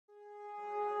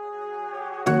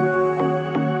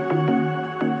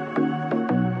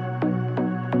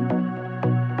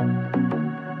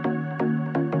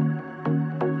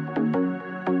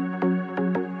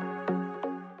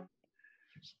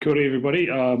Kia ora everybody.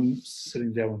 I'm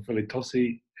sitting down with Villi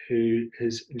Tosi, who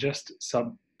has just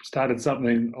started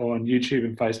something on YouTube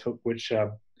and Facebook, which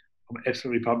I'm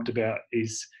absolutely pumped about.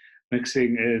 He's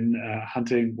mixing in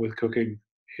hunting with cooking,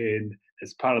 and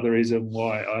it's part of the reason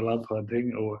why I love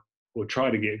hunting, or try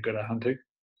to get good at hunting,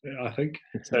 I think,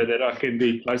 so that I can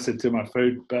be closer to my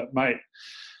food. But mate,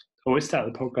 I always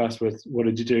start the podcast with, what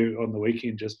did you do on the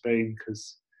weekend just been?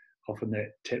 Because often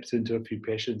that taps into a few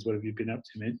passions. What have you been up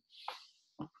to, man?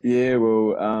 Yeah,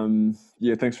 well,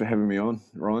 thanks for having me on,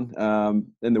 Ron.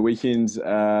 In the weekends,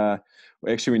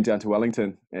 we actually went down to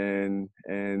Wellington and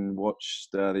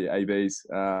watched the ABs.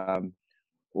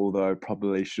 Although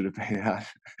probably should have been out,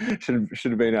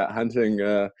 should have been out hunting.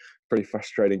 Pretty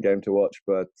frustrating game to watch,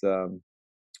 but no,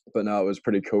 it was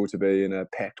pretty cool to be in a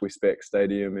packed Westpac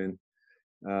stadium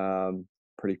and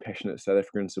pretty passionate South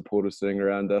African supporters sitting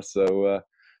around us. So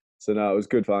no, it was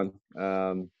good fun.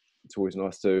 It's always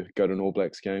nice to go to an All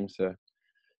Blacks game. So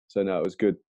no, it was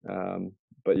good.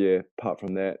 But yeah, apart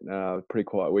from that, pretty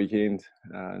quiet weekend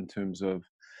in terms of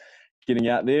getting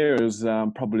out there. It was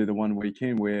probably the one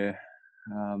weekend where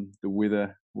the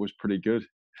weather was pretty good.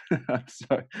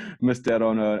 So missed out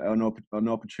on an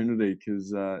opportunity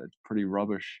because it's pretty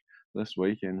rubbish this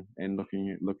week and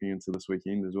looking into this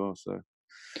weekend as well. So,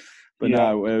 but yeah.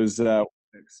 No, it was.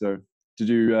 So, did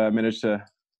you manage to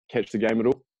catch the game at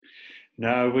all?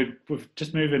 No, we've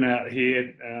just moving out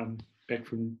here, back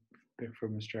from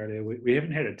Australia. We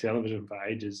haven't had a television for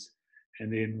ages,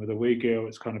 and then with a wee girl,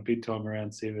 it's kind of bedtime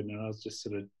around 7, and I was just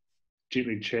sort of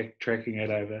gently tracking it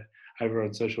over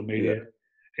on social media.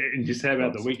 Yeah. And you say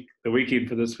about the weekend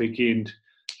for this weekend,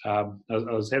 I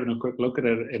was having a quick look at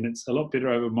it, and it's a lot better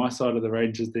over my side of the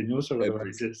ranges than your side of the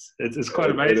ranges. It's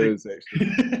quite amazing. It is actually.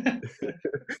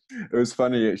 It was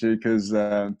funny actually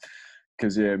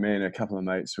because yeah, me and a couple of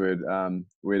mates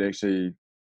we'd actually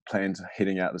planned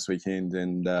heading out this weekend,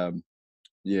 and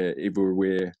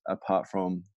everywhere apart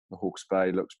from the Hawke's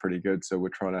Bay looks pretty good. So we're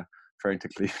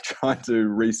frantically trying to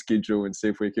reschedule and see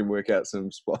if we can work out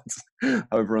some spots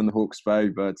over on the Hawke's Bay.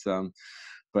 But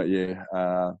you're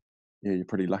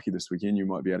pretty lucky this weekend. You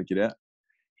might be able to get out.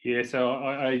 Yeah, so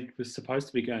I was supposed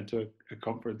to be going to a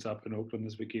conference up in Auckland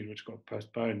this weekend, which got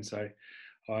postponed. So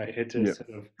I had to sort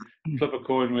of flip a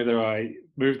coin whether I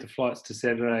moved the flights to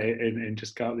Saturday and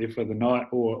just go up there for the night,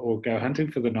 or go hunting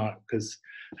for the night, because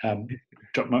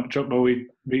dropped my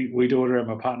wee daughter and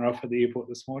my partner off at the airport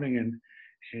this morning,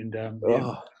 and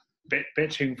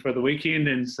batching for the weekend,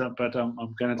 and so, but I'm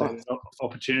going to take the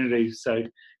opportunity. So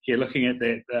yeah, looking at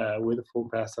that weather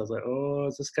forecast, I was like,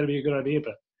 is this going to be a good idea?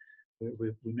 But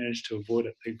we managed to avoid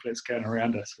it being flats going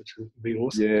around us, which would be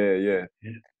awesome. Yeah.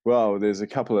 Well, there's a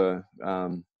couple of,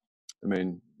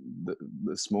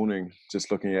 this morning,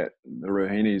 just looking at the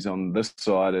Rohini's on this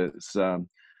side, it's got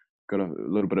a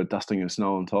little bit of dusting and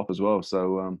snow on top as well.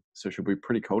 So it should be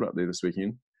pretty cold up there this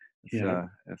weekend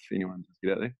if anyone does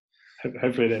get out there.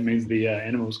 Hopefully that means the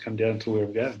animals come down to where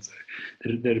we're going. So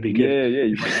that'd be good. Yeah.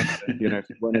 You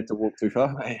won't have to walk too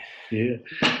far, mate. Yeah,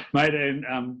 mate, and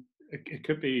it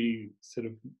could be sort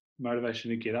of motivation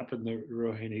to get up in the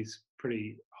Rohini's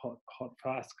pretty hot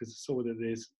fast, because I saw that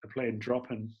there's a planned drop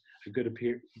in a good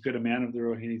amount of the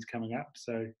Rohini's coming up.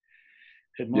 So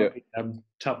it might be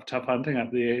tough hunting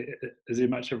up there. Is there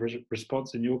much of a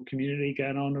response in your community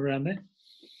going on around there?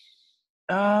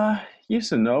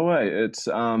 Yes and no. It's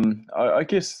I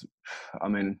guess, I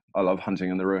love hunting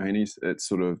in the Rohini's. It's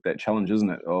sort of that challenge,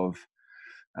 isn't it, of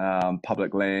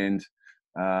public land,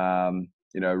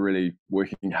 really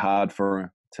working hard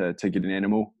to get an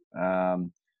animal.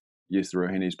 Yes, the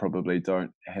Rohini's probably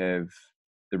don't have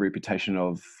the reputation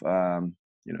of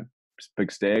big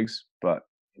stags, but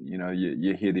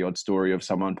you hear the odd story of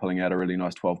someone pulling out a really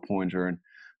nice 12-pointer, and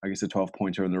I guess a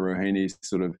 12-pointer in the Rohini's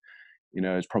sort of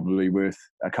is probably worth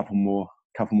a couple more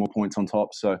points on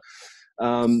top. So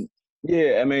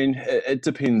it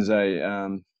depends.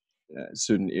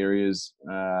 Certain areas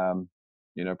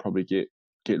probably get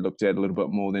looked at a little bit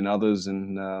more than others,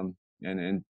 and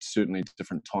certainly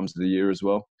different times of the year as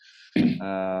well.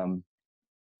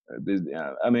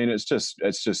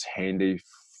 It's just handy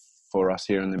for us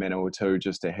here in the Manawatu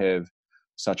just to have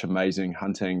such amazing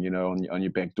hunting, on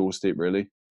your back doorstep,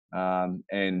 really,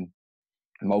 and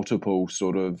multiple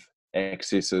sort of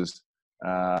accesses,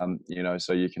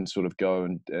 so you can sort of go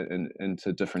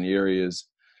into different areas,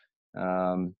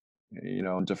 on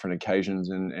different occasions,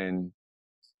 and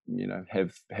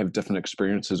have different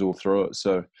experiences all through it.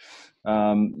 So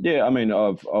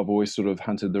I've always sort of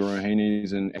hunted the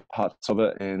Rohini's and parts of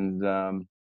it, and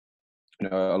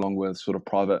along with sort of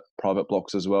private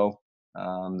blocks as well,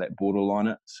 that borderline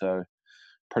it. So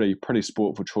pretty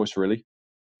sport for choice, really.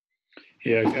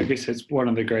 Yeah, I guess that's one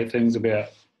of the great things about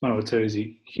Manawatu is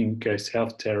you can go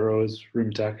south to Tararoas,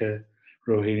 Rumitaka,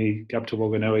 Rohini, up to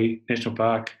Wanganui National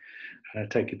Park,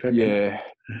 take your pick. Yeah,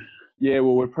 yeah.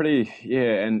 Well, we're pretty.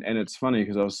 Yeah, and it's funny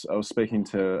because I was speaking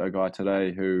to a guy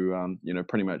today who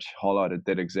pretty much highlighted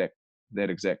that exact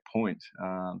point.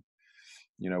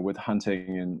 With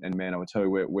hunting and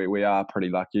Manawatu, we are pretty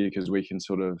lucky because we can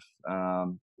sort of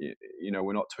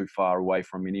we're not too far away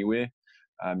from anywhere.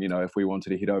 If we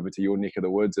wanted to head over to your neck of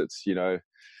the woods, it's an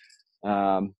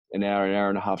hour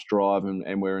and a half drive,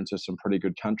 and we're into some pretty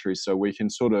good country. So we can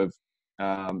sort of,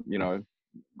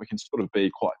 be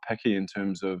quite picky in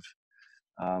terms of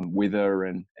weather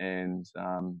and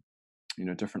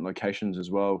different locations as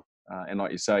well. And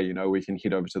like you say, we can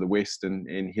head over to the west and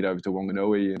head over to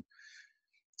Wanganui and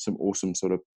some awesome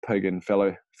sort of pig and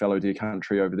fallow deer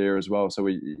country over there as well. So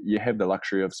you have the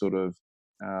luxury of sort of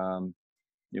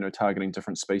targeting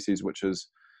different species, which is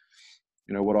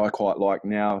what I quite like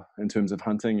now in terms of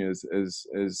hunting is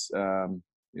the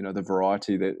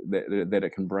variety that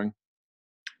it can bring.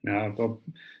 No, I'm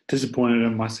disappointed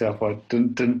in myself. I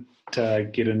didn't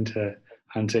get into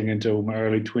hunting until my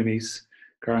early 20s.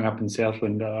 Growing up in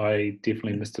Southland, I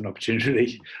definitely missed an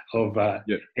opportunity of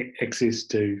access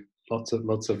to lots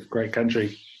of great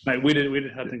country. Mate, where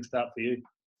did hunting start for you?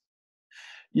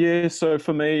 Yeah, so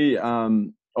for me,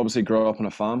 obviously grew up on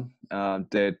a farm.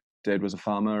 Dad was a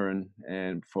farmer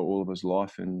and for all of his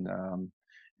life, and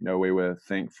we were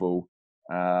thankful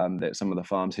that some of the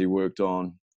farms he worked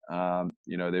on,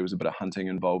 there was a bit of hunting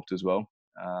involved as well.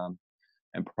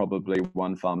 And probably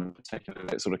one farm in particular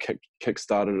that sort of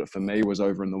kick-started it for me was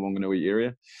over in the Wanganui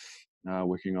area,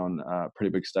 working on a pretty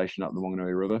big station up the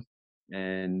Wanganui River.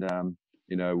 And,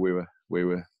 we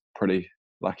were pretty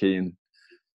lucky and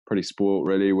pretty spoilt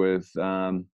really with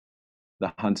the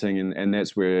hunting. And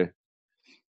that's where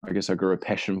I guess I grew a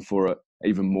passion for it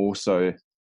even more so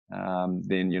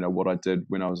than, what I did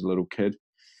when I was a little kid.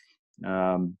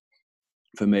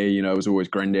 For me, it was always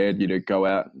granddad. You'd go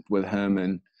out with him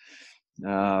and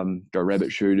go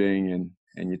rabbit shooting,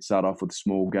 and you'd start off with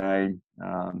small game,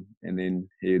 and then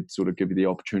he'd sort of give you the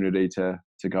opportunity to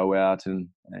go out and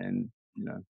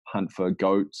hunt for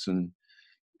goats, and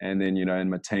then in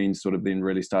my teens sort of then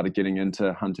really started getting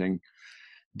into hunting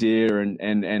deer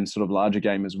and sort of larger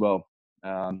game as well,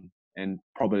 and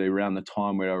probably around the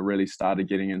time where I really started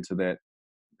getting into that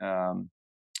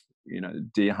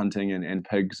deer hunting and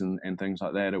pigs and things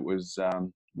like that, it was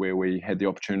where we had the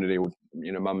opportunity with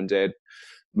mum and dad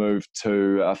moved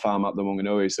to a farm up the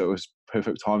Wanganui, so it was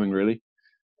perfect timing really.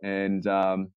 And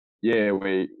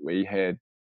we had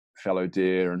fallow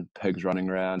deer and pigs running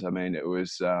around. I mean, it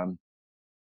was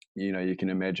you can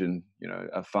imagine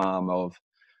a farm of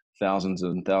thousands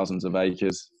and thousands of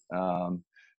acres,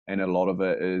 and a lot of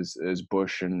it is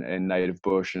bush and native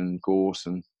bush and gorse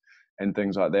and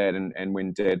things like that. And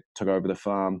when Dad took over the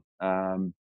farm,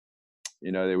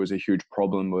 there was a huge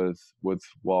problem with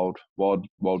wild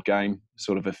game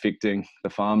sort of affecting the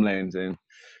farmlands,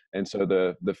 and so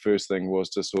the first thing was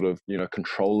to sort of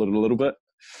control it a little bit,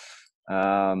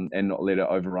 and not let it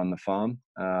overrun the farm.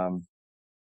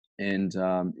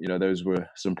 Those were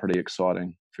some pretty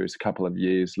exciting first couple of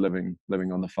years living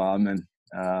on the farm, and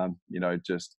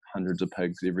just hundreds of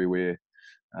pigs everywhere,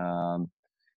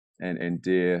 and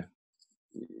deer.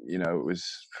 It was,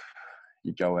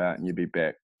 you go out and you'd be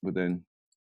back within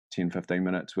 10-15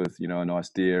 minutes with a nice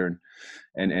deer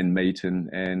and meat,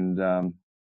 and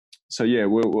so yeah,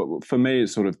 for me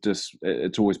it's sort of just,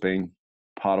 it's always been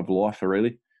part of life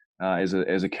really, as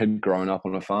a kid growing up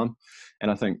on a farm. And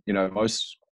I think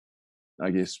most,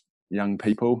 I guess, young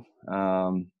people,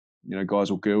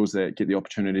 guys or girls that get the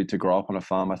opportunity to grow up on a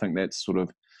farm, I think that's sort of,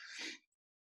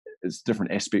 it's a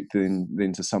different aspect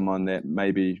than to someone that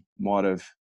maybe might have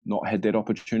not had that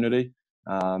opportunity.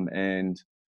 And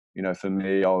for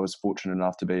me, I was fortunate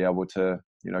enough to be able to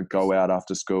go out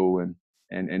after school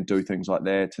and do things like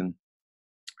that,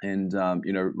 and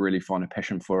really find a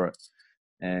passion for it.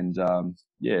 And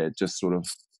just sort of,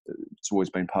 it's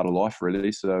always been part of life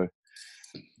really. So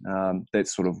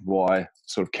that's sort of why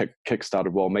sort of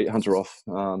kick-started Wild Meat Hunter off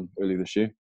early this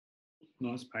year.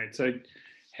 Nice, mate. So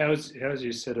how's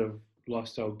your sort of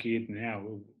lifestyle geared now?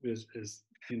 There's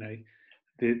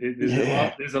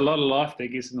a lot of life that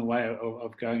gets in the way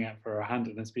of going out for a hunt,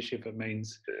 and especially if it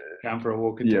means going for a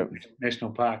walk into a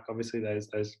national park. Obviously,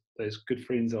 those good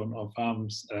friends on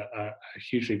farms are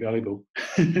hugely valuable.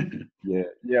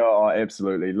 Oh,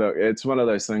 absolutely. Look, it's one of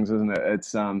those things, isn't it?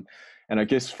 It's and I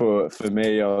guess for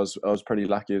me, I was pretty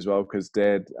lucky as well, because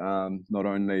Dad not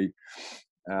only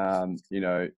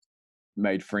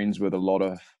made friends with a lot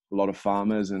of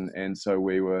farmers, and so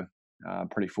we were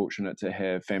pretty fortunate to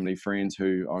have family friends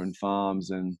who own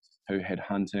farms and who had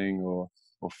hunting or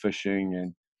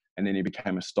fishing, and then he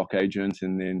became a stock agent,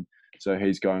 and then so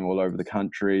he's going all over the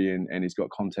country, and he's got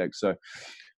contacts. So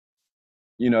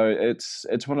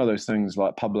it's one of those things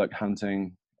like public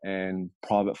hunting and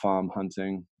private farm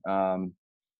hunting,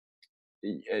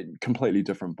 completely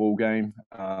different ball game,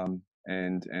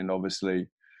 and obviously,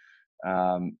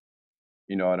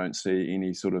 I don't see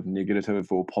any sort of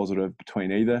negative or positive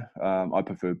between either. I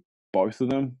prefer both of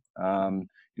them.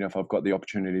 If I've got the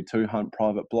opportunity to hunt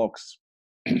private blocks,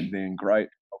 then great.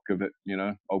 I'll give it.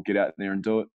 I'll get out there and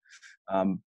do it.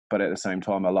 But at the same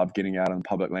time, I love getting out on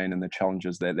public land and the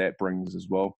challenges that brings as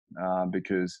well.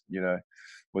 Because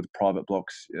with private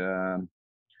blocks, you're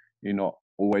not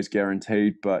always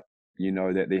guaranteed, but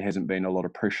that there hasn't been a lot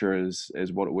of pressure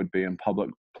as what it would be in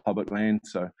public land.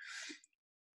 So.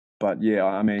 But yeah,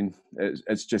 I mean,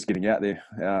 it's just getting out there.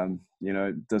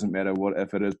 It doesn't matter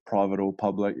if it is private or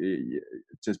public.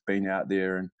 Just being out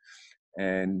there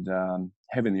and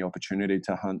having the opportunity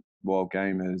to hunt wild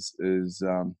game is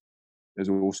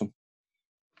awesome.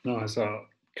 Nice. I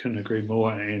couldn't agree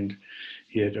more. And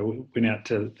yeah, I went out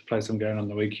to the place I'm going on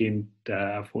the weekend,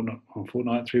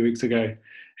 fortnight 3 weeks ago,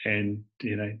 and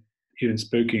even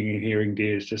spooking and hearing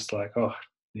deer is just like,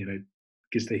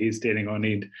 gets the hair standing on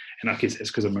end. And I guess that's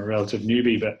because I'm a relative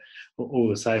newbie, but all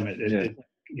the same, it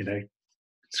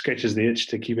scratches the itch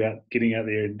to keep getting out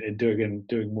there and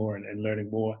doing more and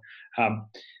learning more.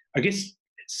 I guess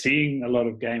seeing a lot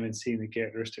of game and seeing the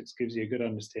characteristics gives you a good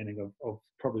understanding of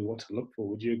probably what to look for.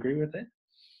 Would you agree with that?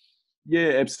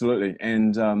 Yeah, absolutely.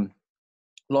 And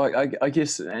I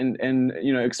guess, and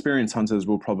experienced hunters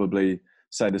will probably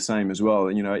say the same as well.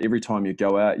 Every time you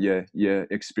go out, you're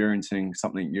experiencing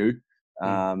something new.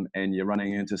 And you're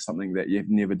running into something that you've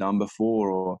never done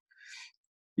before, or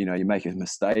you make a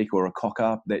mistake or a cock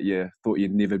up that you thought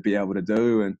you'd never be able to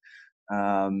do,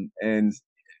 and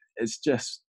it's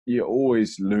just you're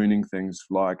always learning things.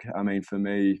 Like, I mean, for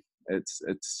me,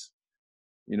 it's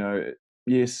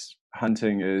yes,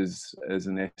 hunting is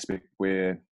an aspect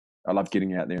where I love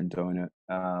getting out there and doing it.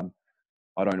 I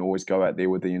don't always go out there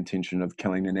with the intention of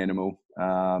killing an animal.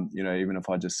 Even if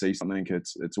I just see something,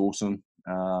 it's awesome.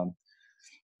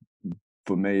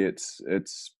 For me, it's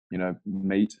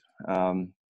meat,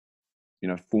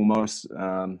 foremost,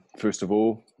 first of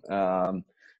all, and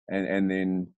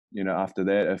then after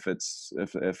that, if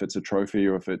it's a trophy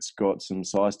or if it's got some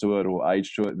size to it or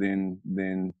age to it, then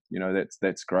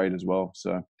that's great as well.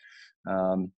 So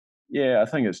I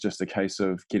think it's just a case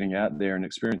of getting out there and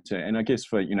experiencing it. And I guess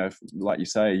for like you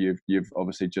say, you've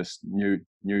obviously just new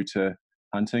to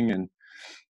hunting, and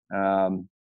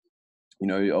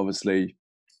obviously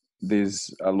there's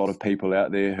a lot of people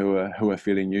out there who are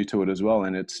fairly new to it as well,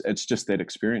 and it's just that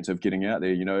experience of getting out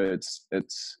there.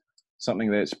 It's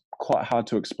something that's quite hard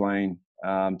to explain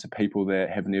to people that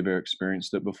have never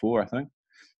experienced it before, I think.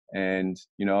 And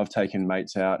I've taken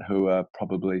mates out who are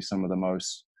probably some of the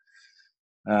most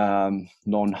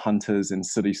non-hunters and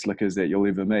city slickers that you'll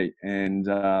ever meet, and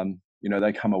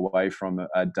they come away from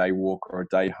a day walk or a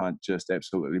day hunt just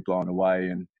absolutely blown away,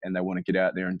 and they want to get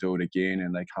out there and do it again,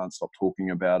 and they can't stop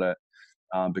talking about it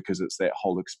because it's that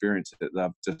whole experience that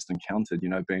they've just encountered,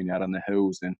 being out on the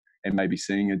hills and maybe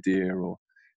seeing a deer, or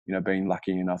being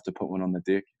lucky enough to put one on the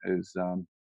deck is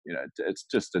it's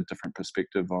just a different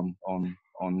perspective on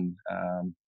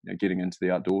getting into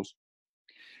the outdoors.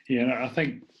 Yeah, I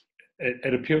think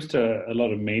it appeals to a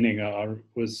lot of meaning. I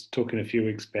was talking a few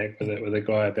weeks back with a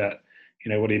guy about,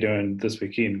 what are you doing this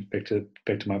weekend? Back to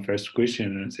my first question,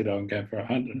 and I said, I'm going for a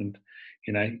hunt. And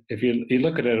if you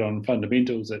look at it on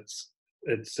fundamentals,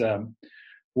 it's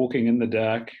walking in the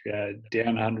dark,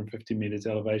 down 150 meters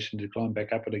elevation to climb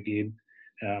back up it again,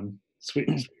 sweat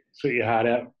your heart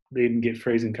out, then get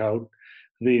freezing cold,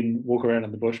 then walk around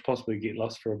in the bush, possibly get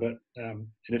lost for a bit. And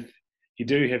if you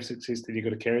do have success, then you've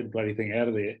got to carry the bloody thing out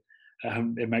of there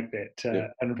and make that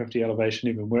 150 elevation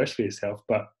even worse for yourself.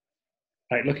 But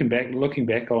like looking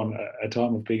back on a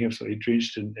time of being absolutely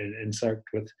drenched and soaked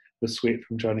with sweat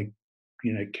from trying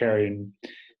to carry and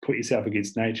put yourself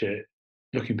against nature,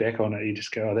 looking back on it, you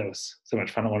just go, oh, that was so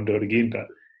much fun, I want to do it again. But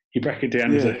you break it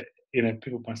down to,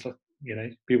 people must look,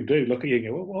 people do look at you and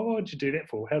go, well, what would you do that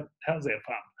for? How's that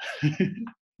fun?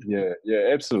 Yeah,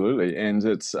 absolutely. And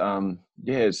it's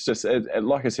it's just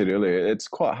like I said earlier, it's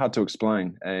quite hard to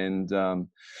explain, and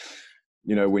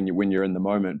when you're in the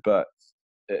moment. But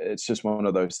it's just one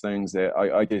of those things that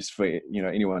I guess for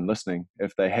anyone listening,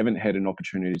 if they haven't had an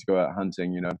opportunity to go out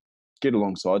hunting, get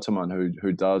alongside someone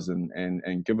who does,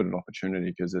 and give it an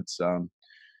opportunity, because it's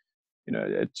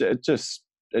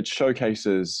it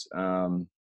showcases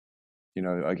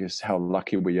I guess how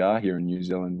lucky we are here in New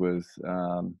Zealand with,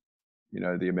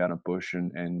 the amount of bush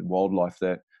and wildlife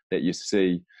that you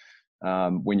see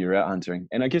when you're out hunting.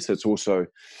 And I guess it's also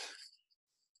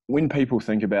when people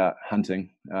think about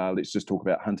hunting, let's just talk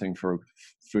about hunting for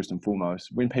first and foremost.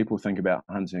 When people think about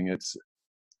hunting, it's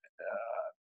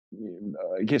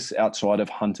I guess outside of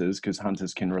hunters, because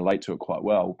hunters can relate to it quite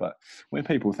well. But when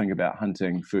people think about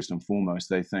hunting, first and foremost,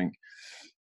 they think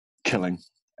killing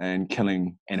and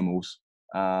killing animals.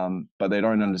 But they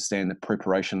don't understand the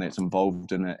preparation that's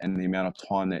involved in it and the amount of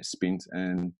time that's spent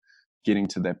in getting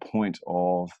to that point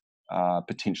of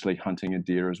potentially hunting a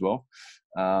deer as well.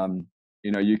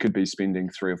 You could be spending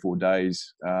 3 or 4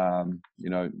 days,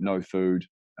 no food,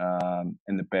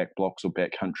 in the back blocks or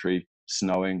back country,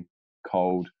 snowing,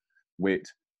 cold, wet,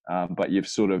 but you've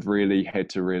sort of really had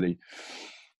to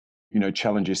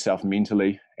challenge yourself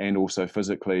mentally and also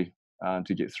physically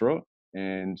to get through it.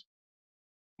 And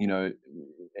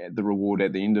the reward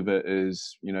at the end of it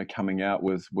is coming out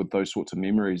with those sorts of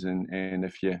memories. And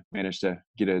if you manage to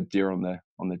get a deer on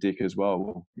the deck as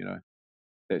well,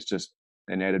 that's just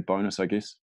an added bonus, I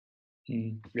guess.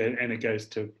 And it goes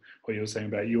to what you were saying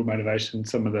about your motivation.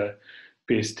 Some of the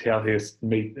best, healthiest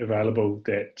meat available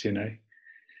that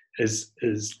is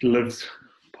lived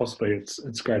possibly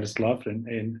its greatest life.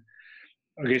 And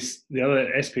I guess the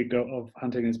other aspect of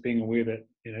hunting is being aware that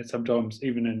sometimes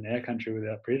even in our country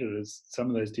without predators, some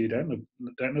of those deer don't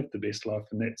live the best life,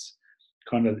 and that's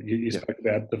kind of you spoke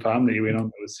about the farm that you went on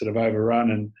that was sort of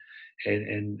overrun, and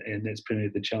that's plenty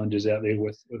of the challenges out there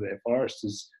with our forests.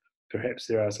 Is perhaps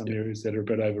there are some areas that are a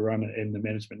bit overrun, and the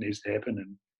management needs to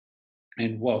happen.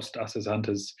 And whilst us as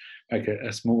hunters make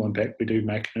a small impact, we do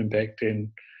make an impact, and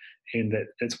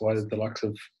that's why the likes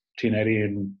of 1080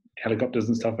 and helicopters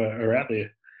and stuff are out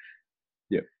there.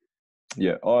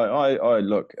 Yeah. I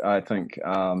look. I think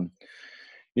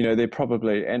they're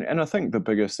probably, and I think the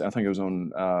biggest. I think it was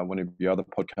on one of the other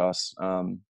podcasts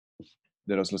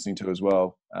that I was listening to as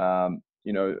well. How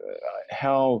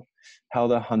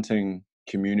the hunting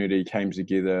community came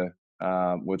together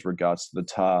with regards to the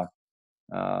tahr.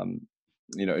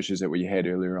 Issues that we had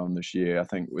earlier on this year. I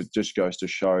think it just goes to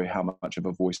show how much of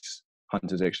a voice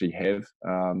hunters actually have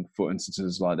for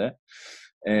instances like that,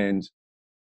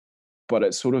 but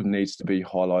it sort of needs to be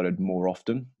highlighted more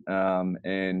often,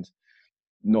 and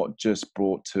not just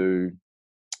brought to,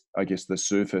 I guess, the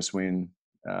surface when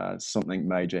something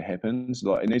major happens.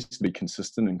 Like, it needs to be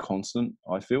consistent and constant,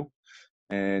 I feel.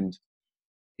 And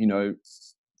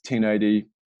 1080,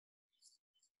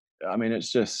 I mean,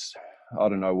 it's just, I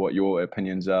don't know what your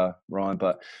opinions are, Ryan,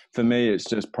 but for me, it's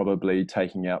just probably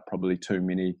taking out probably too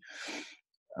many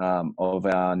of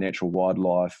our natural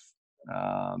wildlife,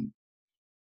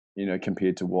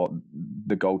 compared to what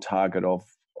the goal target of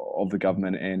the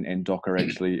government and DOC are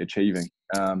actually achieving.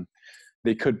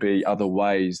 There could be other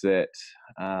ways that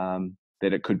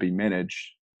it could be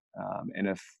managed, and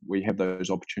if we have those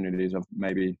opportunities of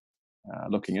maybe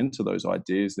looking into those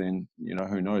ideas, then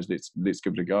who knows? Let's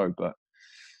give it a go. But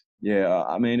yeah,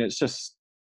 I mean, it's just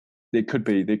there could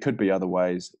be other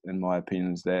ways, in my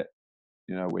opinion, that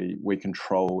we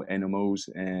control animals,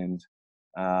 and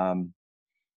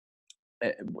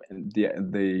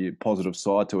the positive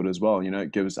side to it as well.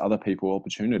 It gives other people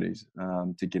opportunities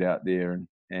to get out there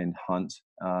and hunt,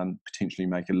 potentially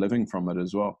make a living from it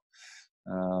as well.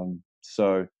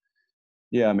 So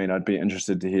yeah, I mean, I'd be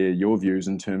interested to hear your views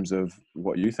in terms of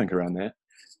what you think around that.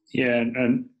 Yeah,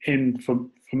 and for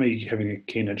me, having a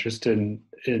keen interest in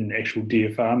actual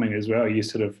deer farming as well, you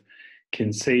sort of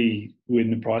can see when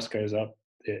the price goes up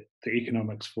that the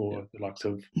economics for the likes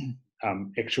of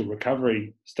actual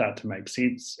recovery start to make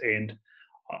sense. And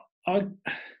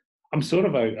I'm sort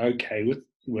of okay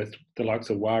with the likes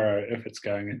of Waro if it's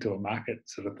going into a market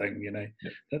sort of thing.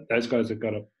 Those guys have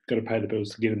got to pay the bills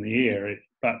to get in the air.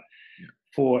 But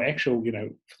for actual, for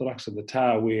the likes of the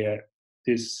tahr, where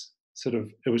there's sort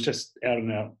of, it was just out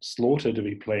and out slaughter to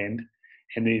be planned.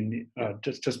 And then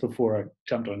just before I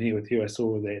jumped on here with you, I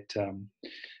saw that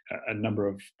a number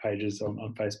of pages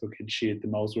on Facebook had shared the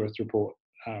Molesworth report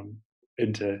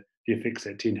into the effects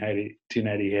that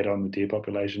 1080 had on the deer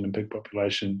population and pig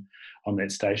population on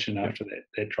that station after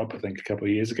that drop, I think, a couple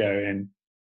of years ago. And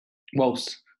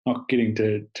whilst not getting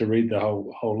to read the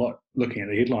whole lot, looking at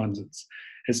the headlines,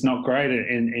 it's not great.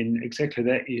 And exactly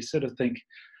that, you sort of think,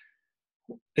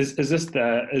 is this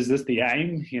the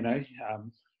aim?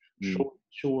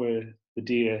 Sure, the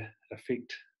deer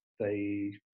affect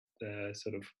the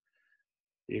sort of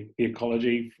the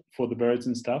ecology for the birds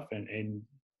and stuff, and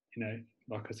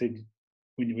like I said,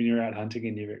 when you're out hunting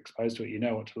and you're exposed to it, you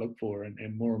know what to look for,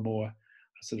 and more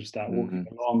sort of start walking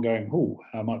Mm. along going, oh,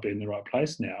 I might be in the right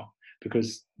place now,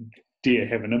 because deer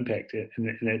have an impact, and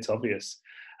that's obvious.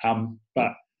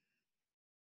 But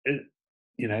it,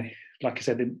 like I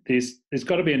said, there's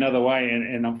got to be another way,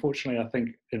 and unfortunately, I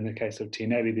think in the case of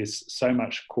 1080, there's so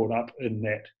much caught up in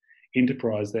that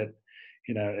enterprise that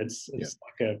it's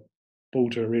like a bull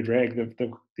to a red rag.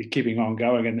 They're keeping on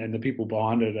going, and the people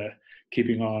behind it are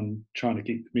keeping on trying to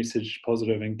keep the message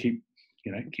positive and keep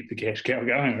the cash cow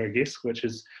going, I guess, which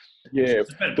is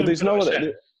but there's no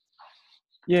other.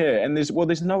 Yeah, and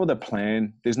there's no other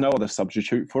plan. There's no other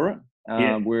substitute for it.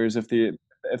 Whereas if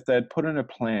they'd put in a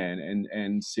plan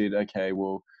and said, okay,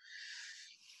 well,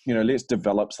 let's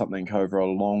develop something over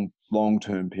a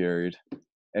long-term period,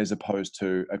 as opposed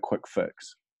to a quick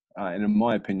fix. And in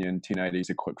my opinion, 1080 is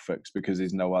a quick fix because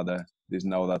there's no other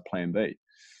plan B.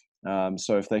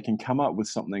 So if they can come up with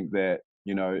something that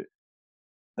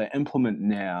they implement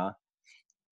now,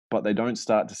 but they don't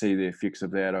start to see the effects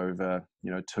of that over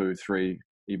 2, 3,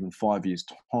 even 5 years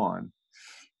time,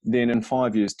 then in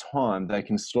 5 years time they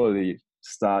can slowly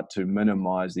start to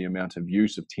minimize the amount of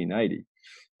use of 1080.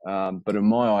 But in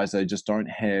my eyes, they just don't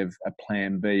have a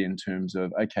plan B in terms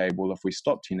of, okay, well, if we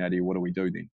stop 1080, what do we do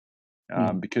then?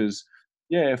 Because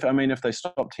if they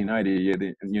stop 1080,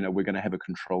 then we're going to have a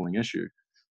controlling issue.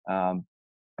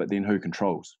 But then who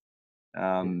controls?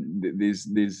 There's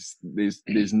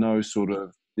no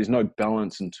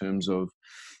balance in terms of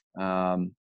how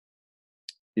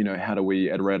do we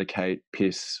eradicate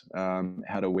pests?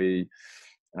 How do we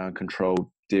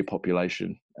control deer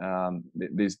population?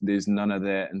 There's none of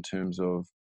that in terms of,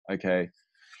 okay,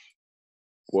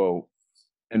 well,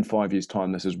 in 5 years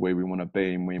time, this is where we want to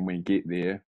be, and when we get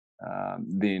there,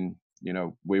 then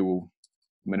we will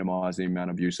minimize the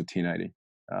amount of use of 1080.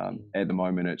 At the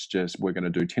moment, it's just we're going to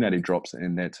do 1080 drops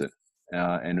and that's it.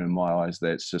 And in my eyes,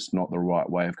 that's just not the right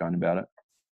way of going about it.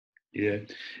 Yeah,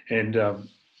 and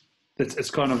it's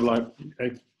kind of like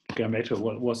going back to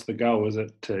what's the goal? Is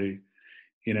it to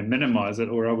minimize it,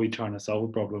 or are we trying to solve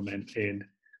a problem? And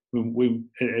we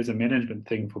as a management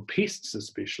thing for pests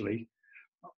especially,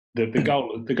 the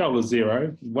goal is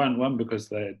zero. One because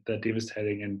they're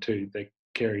devastating, and two, they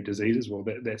carry diseases. Well,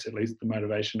 that's at least the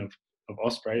motivation of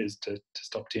Osprey, is to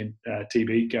stop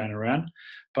TB going around.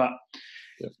 But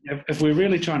if we're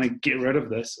really trying to get rid of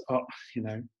this, I've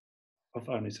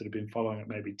only sort of been following it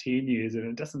maybe 10 years, and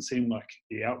it doesn't seem like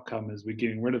the outcome is we're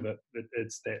getting rid of it.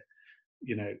 It's that,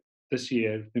 this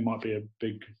year there might be a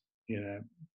big,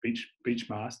 beach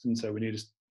mast, and so we need to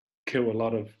kill a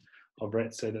lot of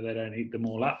rats so that they don't eat them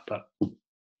all up. But,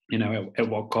 at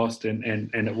what cost,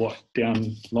 and at what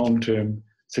down long-term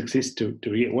success do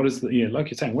we get? What is like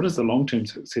you're saying, what is the long-term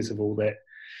success of all that?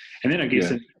 And then I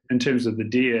guess in terms of the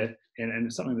deer, and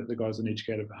it's something that the guys in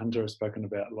Educated Hunter have spoken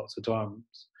about lots of times,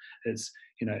 it's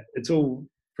all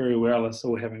very well us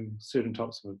all having certain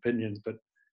types of opinions, but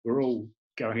we're all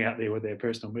going out there with their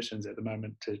personal missions at the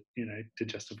moment to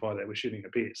justify that we're shooting a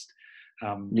pest.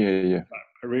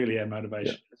 But really our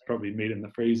motivation is probably meat in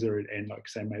the freezer, and like I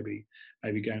say, maybe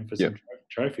going for some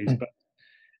trophies. But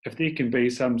if there can be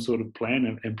some sort of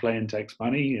plan, and plan takes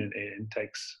money and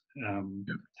takes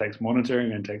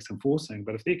monitoring and takes enforcing,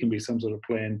 but if there can be some sort of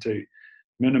plan to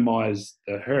minimize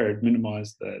the herd,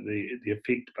 minimize the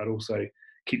effect, but also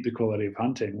keep the quality of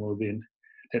hunting, well, then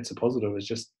that's a positive. It's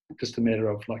just a matter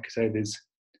of, like I say, there's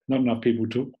not enough people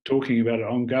talking about it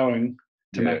ongoing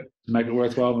to make it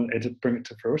worthwhile and to bring it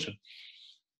to fruition.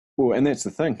 Well, and that's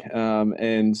the thing.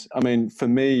 And I mean, for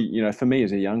me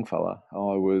as a young fella, I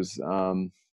was, out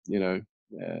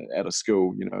of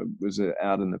school, was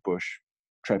out in the bush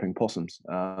trapping possums,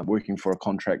 working for a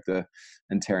contractor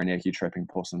in Taranaki trapping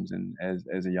possums. And as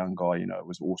a young guy, it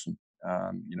was awesome.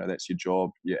 That's your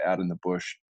job. You're out in the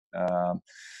bush,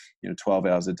 12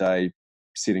 hours a day,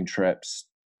 setting traps,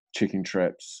 checking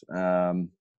traps,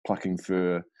 plucking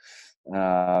fur,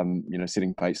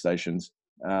 setting bait stations.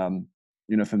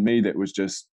 For me, that was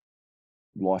just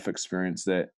life experience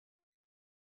that,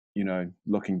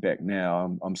 looking back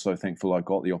now, I'm so thankful I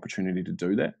got the opportunity to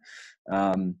do that.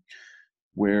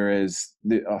 Whereas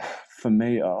for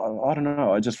me, I don't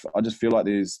know, I just feel like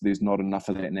there's not enough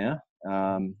of that now.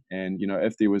 And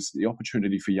if there was the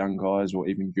opportunity for young guys or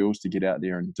even girls to get out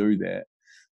there and do that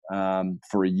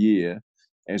for a year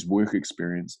as work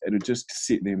experience, it would just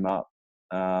set them up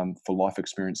for life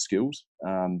experience skills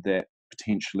that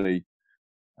potentially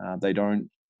they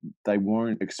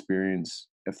won't experience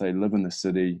if they live in the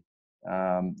city,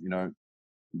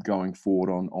 going forward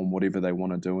on whatever they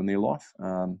want to do in their life.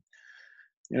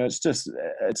 It's just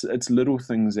it's little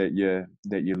things that you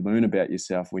learn about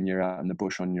yourself when you're out in the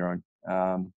bush on your own.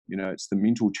 It's the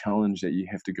mental challenge that you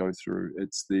have to go through.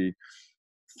 It's the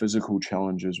physical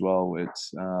challenge as well.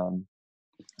 It's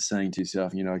saying to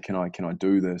yourself, can I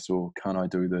do this, or can't I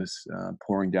do this?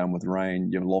 Pouring down with rain,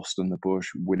 you're lost in the bush.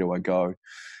 Where do I go?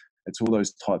 It's all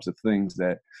those types of things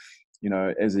that,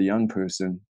 as a young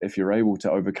person, if you're able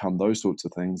to overcome those sorts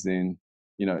of things, then,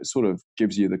 it sort of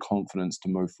gives you the confidence to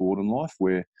move forward in life.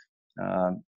 Where,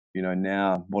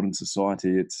 now modern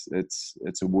society, it's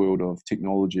a world of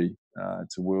technology.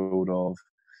 It's a world of,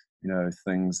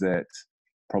 things that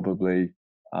probably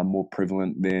are more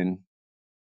prevalent than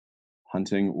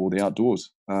hunting or the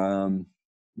outdoors. And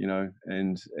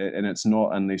it's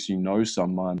not unless you know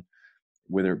someone,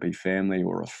 whether it be family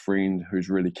or a friend who's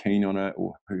really keen on it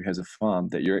or who has a farm,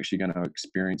 that you're actually going to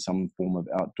experience some form of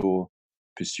outdoor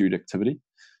pursuit activity,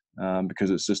 because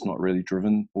it's just not really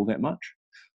driven all that much.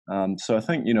 So I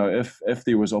think, if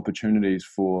there was opportunities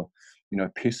for,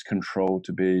 pest control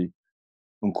to be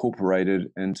incorporated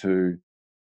into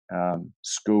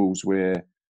schools where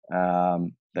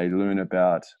they learn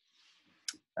about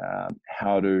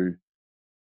how to,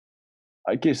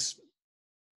 I guess,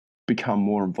 become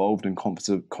more involved in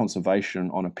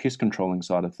conservation on a pest controlling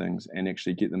side of things, and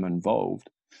actually get them involved.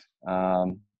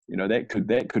 That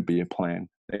could be a plan.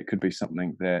 That could be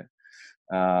something that,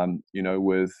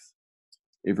 with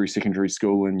every secondary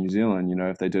school in New Zealand,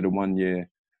 if they did a 1-year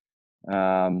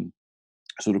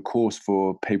sort of course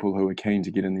for people who are keen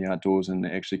to get in the outdoors and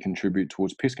actually contribute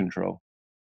towards pest control.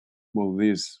 Well,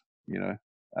 there's,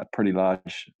 a pretty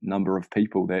large number of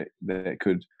people that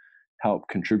could help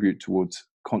contribute towards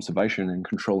conservation and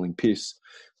controlling pests,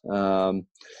 right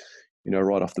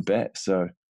off the bat. So,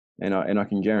 and I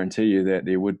can guarantee you that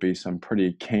there would be some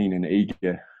pretty keen and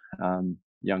eager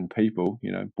young people,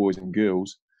 boys and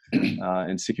girls,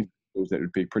 and secondary schools that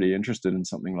would be pretty interested in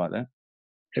something like that.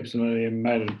 Absolutely. And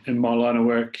mate, in my line of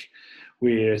work,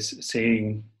 we're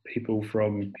seeing people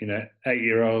from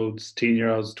 8-year-olds,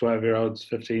 10-year-olds, 12-year-olds,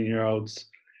 15-year-olds,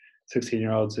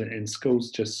 16-year-olds in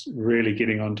schools, just really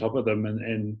getting on top of them,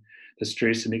 and the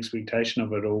stress and expectation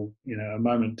of it all. A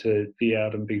moment to be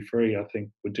out and be free, I think,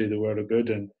 would do the world of good.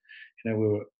 And we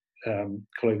were a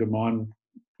colleague of mine,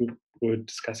 we were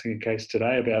discussing a case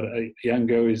today about a young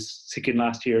girl who's second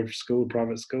last year of school,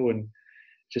 private school, and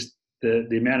just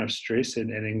the amount of stress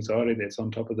and anxiety that's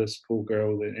on top of this poor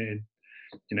girl, and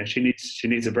she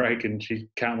needs a break, and she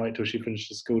can't wait till she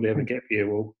finishes school to have a gap year.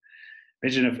 Well,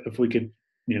 imagine if we could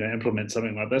implement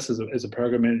something like this as a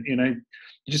program. And you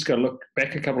just got to look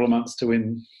back a couple of months to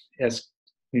when, as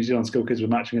New Zealand school kids were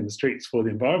marching in the streets for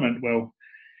the environment. Well,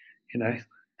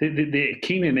 they're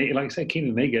keen and, like you say, keen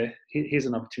and eager. Here's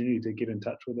an opportunity to get in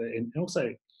touch with it, and also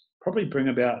probably bring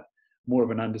about more of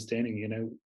an understanding.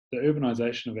 The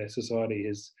urbanisation of our society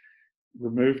has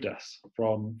removed us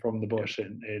from the bush,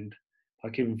 and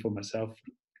like, even for myself,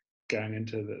 going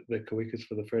into the Kawikas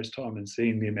for the first time and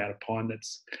seeing the amount of pine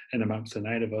that's in amongst the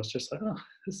native, I was just like, oh,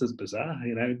 this is bizarre.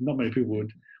 Not many people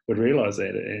would realise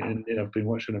that. And I've been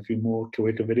watching a few more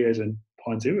Kawika videos, and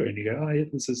pine's everywhere, and you go, oh yeah,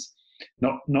 this is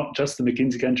not just the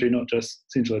Mackenzie country, not just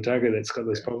Central Otago that's got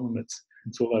this problem. It's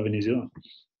all over New Zealand.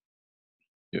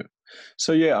 Yeah.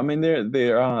 So yeah, I mean,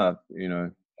 there are,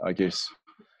 I guess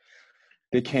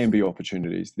there can be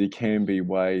opportunities. There can be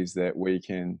ways that we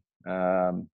can,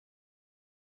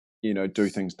 do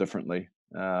things differently.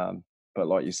 But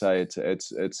like you say,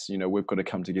 it's we've got to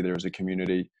come together as a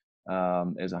community,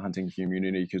 as a hunting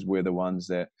community, because we're the ones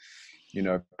that,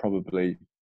 probably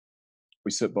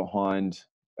we sit behind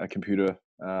a computer,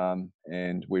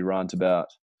 and we rant about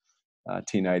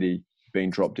 1080 being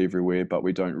dropped everywhere, but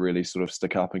we don't really sort of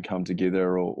stick up and come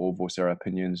together or voice our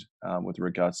opinions with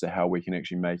regards to how we can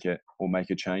actually make it or make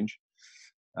a change.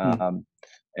 And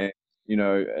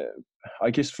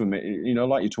I guess for me,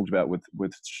 like you talked about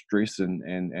with stress,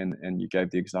 and you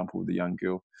gave the example of the young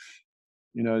girl.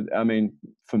 I mean,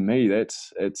 for me,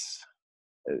 it's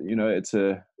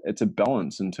a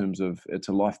balance in terms of, it's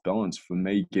a life balance for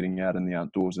me, getting out in the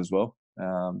outdoors as well.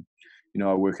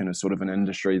 I work in a sort of an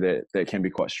industry that can be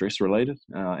quite stress related,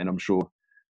 and I'm sure,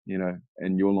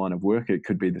 in your line of work, it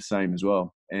could be the same as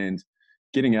well. And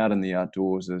getting out in the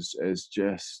outdoors is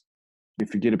just, you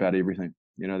forget about everything.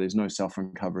 There's no cell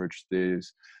phone coverage.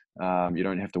 There's, you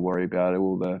don't have to worry about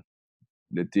all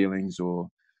the dealings or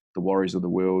the worries of the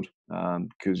world,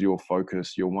 because your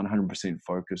 100%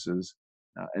 focus is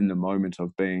in the moment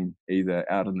of being either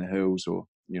out in the hills or,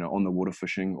 on the water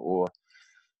fishing, or,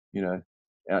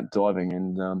 out diving.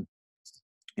 And,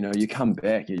 you come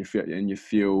back and you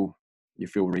feel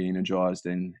re-energized,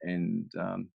 and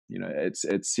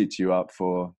it sets you up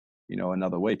for,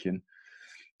 another week. And,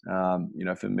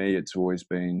 for me, it's always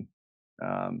been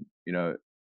you know,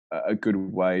 a good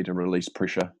way to release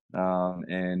pressure,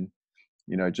 and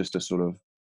just to sort of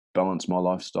balance my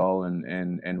lifestyle and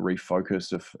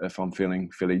refocus if I'm feeling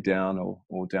fairly down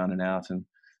or down and out. And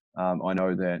I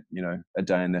know that a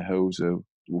day in the hills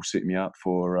will set me up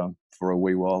for a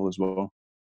wee while as well.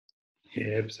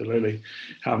 Yeah, absolutely.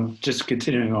 Just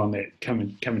continuing on that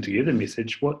coming together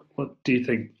message, what do you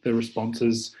think the response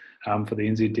is for the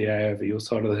NZDA over your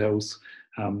side of the hills?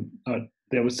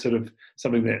 That was sort of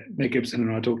something that Matt Gibson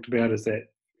and I talked about, is that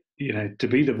to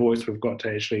be the voice, we've got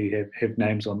to actually have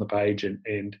names on the page, and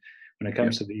when it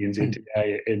comes to the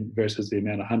NZDA and versus the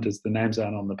amount of hunters, the names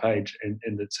aren't on the page, and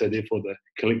so therefore the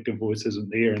collective voice isn't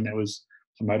there. And that was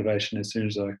the motivation as soon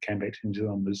as I came back to New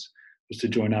Zealand, was to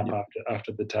join up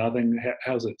after the TAR thing.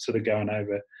 How's it sort of going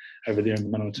over there in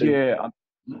the Manawatu? Yeah,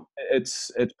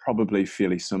 it's probably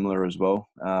fairly similar as well.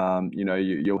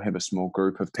 You'll have a small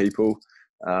group of people,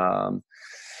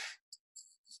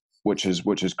 which is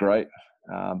great.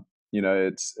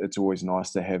 It's always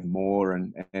nice to have more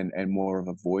and more of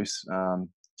a voice,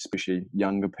 especially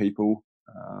younger people,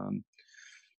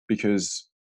 because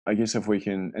I guess if we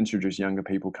can introduce younger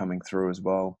people coming through as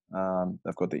well,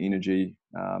 they've got the energy,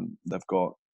 they've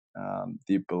got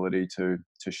the ability to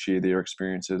share their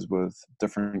experiences with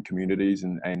different communities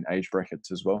and age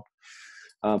brackets as well.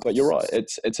 But you're right;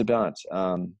 it's about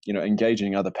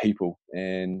engaging other people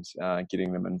and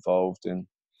getting them involved. And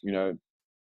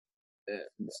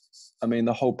I mean,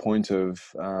 the whole point of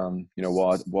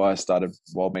why I started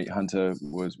Wild Meat Hunter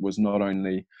was not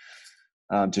only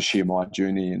to share my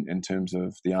journey in terms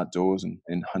of the outdoors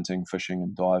and hunting, fishing,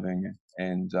 and diving,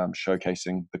 and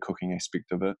showcasing the cooking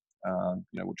aspect of it,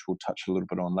 which we'll touch a little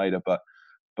bit on later, but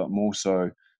more so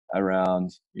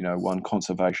around one,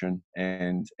 conservation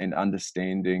and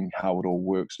understanding how it all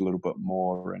works a little bit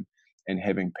more, and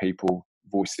having people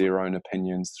voice their own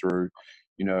opinions through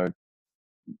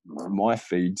my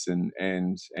feeds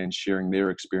and sharing their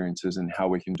experiences and how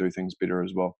we can do things better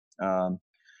as well.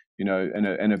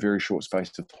 In a very short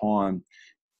space of time,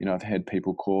 I've had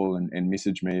people call and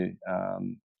message me,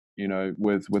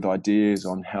 with ideas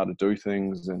on how to do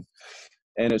things, and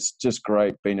it's just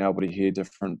great being able to hear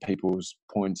different people's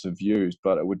points of views.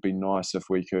 But it would be nice if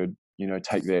we could,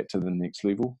 take that to the next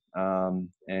level,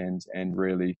 and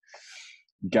really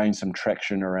gain some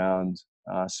traction around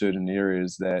certain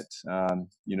areas that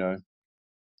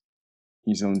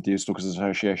New Zealand Deerstalkers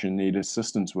Association need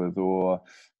assistance with, or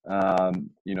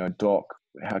DOC,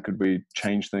 how could we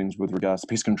change things with regards to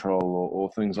pest control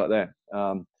or things like that.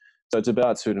 So it's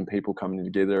about certain people coming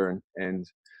together, and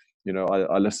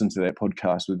I listened to that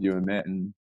podcast with you and Matt,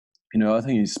 and I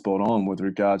think he's spot on with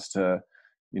regards to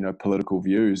political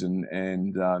views, and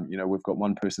we've got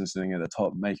one person sitting at the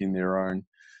top making their own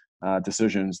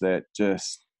decisions that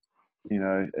just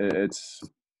it's,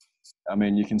 I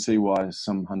mean, you can see why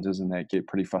some hunters and that get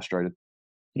pretty frustrated.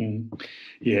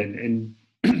 Yeah, and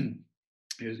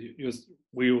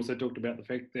we also talked about the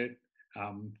fact that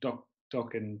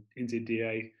DOC and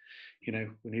NZDA, we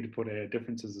need to put our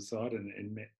differences aside,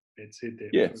 and Matt said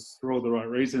that for all the right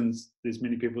reasons, there's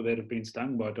many people that have been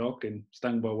stung by DOC and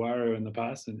stung by Waru in the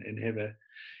past, and have a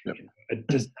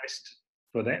distaste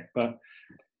for that. But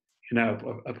I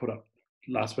put up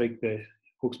last week the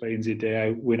Hawke's Bay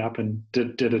NZDA went up and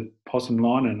did a possum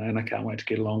line, and I can't wait to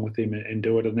get along with them and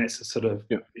do it. And that's the sort of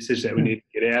message that we need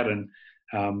to get out. And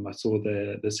I saw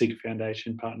the Seeker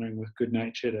Foundation partnering with Good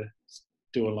Nature to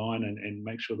do a line and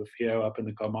make sure the whio up in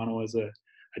the Kaimanawas are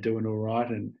doing all right.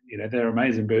 And they're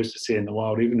amazing birds to see in the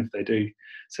wild, even if they do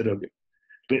sort of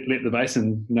let the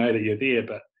basin know that you're there.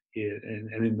 But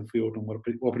and in the field, and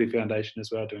Wapiti Foundation as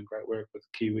well, doing great work with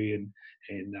Kiwi and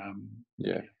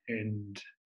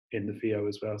the whio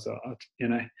as well. So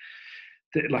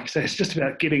like I say, it's just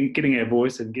about getting our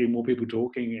voice and getting more people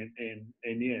talking, and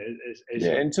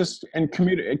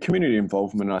community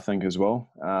involvement, I think, as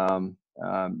well.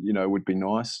 Would be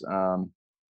nice.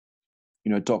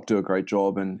 DOC do a great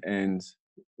job, and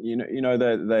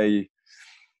they're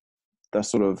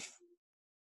sort of,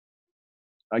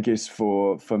 I guess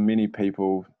for many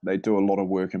people, they do a lot of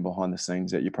work in behind the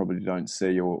scenes that you probably don't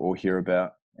see or hear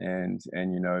about. And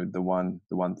the one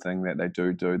thing that they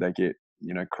do they get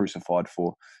crucified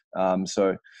for.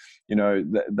 So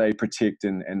they protect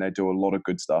and they do a lot of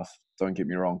good stuff. Don't get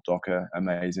me wrong, DOC are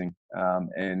amazing.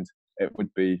 And it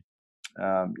would be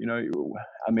I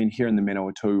mean, here in the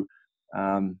Manawatu,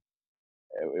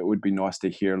 it would be nice to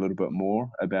hear a little bit more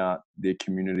about their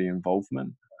community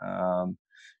involvement.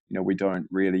 We don't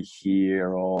really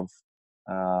hear of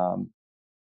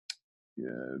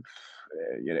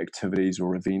activities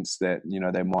or events that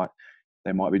they might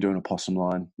they might be doing a possum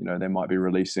line, they might be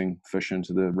releasing fish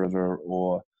into the river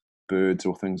or birds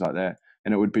or things like that.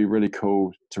 And it would be really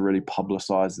cool to really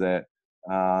publicize that,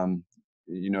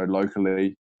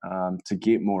 locally, to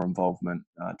get more involvement,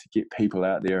 to get people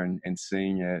out there and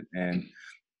seeing it, and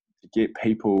to get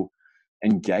people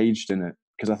engaged in it.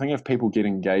 Because I think if people get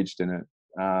engaged in it,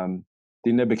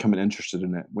 then they become interested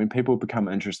in it. When people become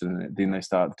interested in it, then they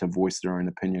start to voice their own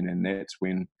opinion, and that's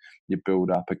when you build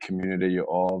up a community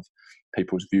of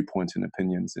people's viewpoints and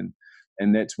opinions,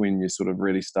 and that's when you sort of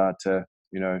really start to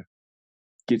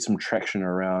get some traction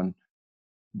around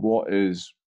what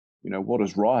is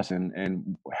right,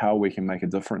 and how we can make a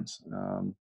difference.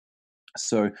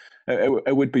 So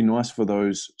it would be nice for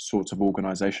those sorts of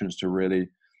organizations to really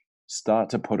start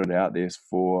to put it out there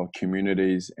for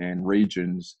communities and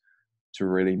regions to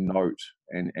really note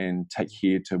and take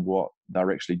heed to what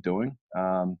they're actually doing.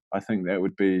 I think that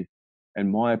would be,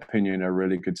 in my opinion, a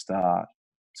really good start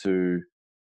to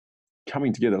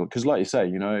coming together. Because like you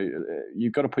say,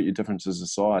 you've got to put your differences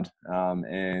aside,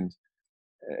 and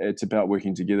it's about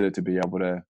working together to be able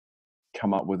to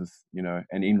come up with an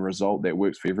end result that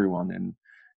works for everyone.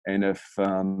 And if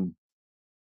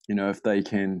if they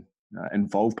can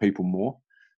involve people more,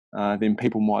 then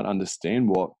people might understand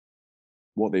what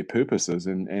their purpose is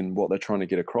and what they're trying to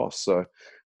get across. So,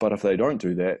 but if they don't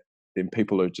do that, then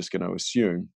people are just going to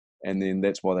assume, and then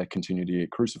that's why they continue to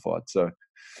get crucified. So,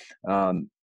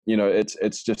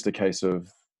 it's just a case of,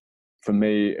 for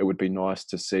me, it would be nice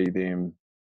to see them,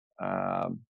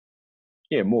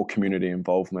 more community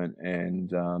involvement,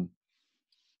 and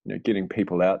getting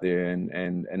people out there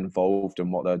and involved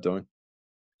in what they're doing.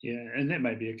 Yeah, and that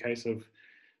may be a case of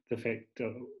the fact,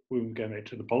 when we go back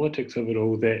to the politics of it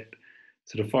all, that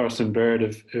sort of forest and bird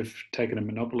have taken a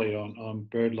monopoly on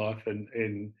bird life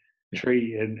and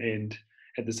tree, and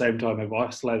at the same time have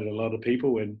isolated a lot of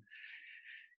people. And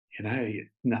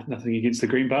nothing against the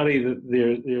Green Party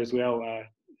there as well,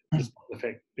 despite the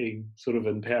fact being sort of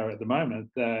in power at the moment.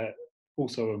 They're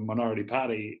also a minority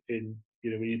party, and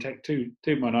when you take two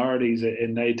minorities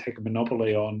and they take a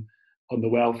monopoly on the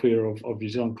welfare of New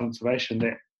Zealand conservation,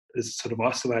 that is sort of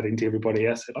isolating to everybody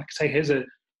else that, like I say, has a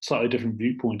slightly different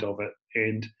viewpoint of it.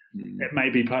 And that may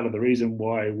be part of the reason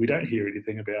why we don't hear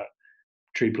anything about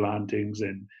tree plantings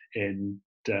and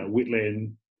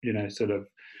wetland, sort of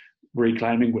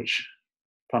reclaiming, which,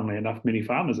 funnily enough, many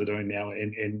farmers are doing now,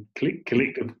 and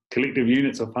collective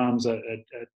units of farms are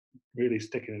really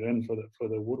sticking it in for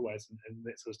the waterways and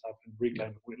that sort of stuff, and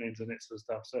reclaiming wetlands and that sort of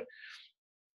stuff. So,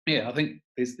 yeah, I think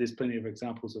there's plenty of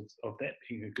examples of that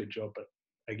being a good job, but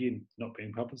again, not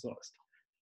being publicised.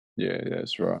 Yeah,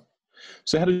 that's right.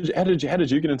 So how did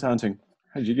you get into hunting?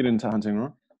 How did you get into hunting,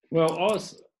 right? Well, I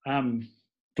was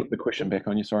Flip the question back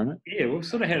on you, sorry, mate. Yeah, we've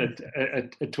sort of had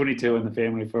a 22 in the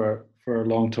family for a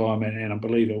long time, and I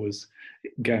believe it was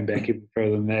going back even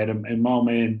further than that. And my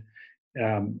man,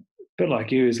 a bit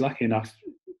like you, is lucky enough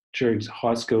during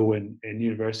high school and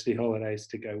university holidays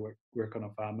to go work on a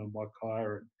farm in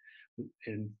Waikato,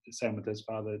 and same with his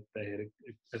father. They had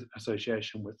an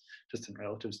association with distant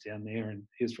relatives down there, and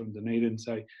he's from Dunedin,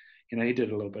 so he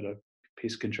did a little bit of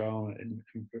pest control and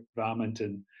varmint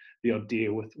and the odd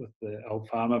deer with the old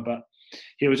farmer. But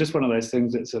it was just one of those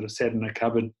things that sort of sat in a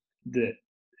cupboard that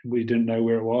we didn't know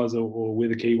where it was or where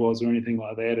the key was or anything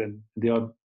like that. And the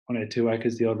odd, on our 2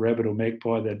 acres, the odd rabbit or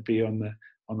magpie that'd be on the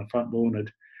front lawn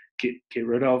would get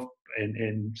rid of.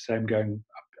 And same going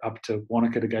up to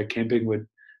Wanaka to go camping, would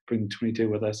bring 22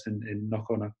 with us and knock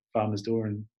on a farmer's door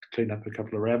and clean up a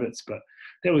couple of rabbits. But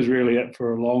that was really it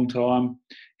for a long time.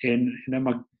 And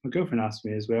my girlfriend asked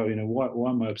me as well, why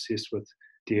am I obsessed with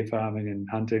deer farming and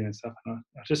hunting and stuff? And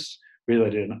I just really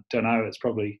don't know. It's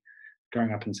probably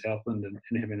growing up in Southland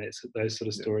and having those sort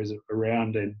of stories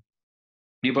around. And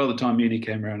by the time uni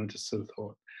came around, I just sort of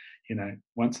thought,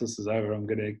 once this is over, I'm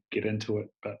going to get into it.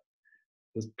 But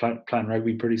I was playing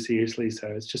rugby pretty seriously, so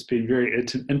it's just been very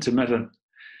intermittent.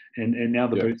 And now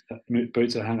the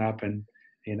boots are hung up, and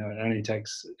it only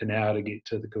takes an hour to get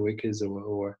to the Kawikas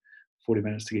or 40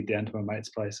 minutes to get down to my mate's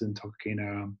place in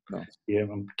Tokakino. Yeah,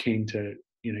 I'm keen to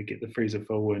get the freezer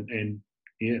full and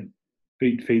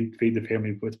feed the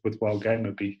family with wild game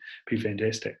would be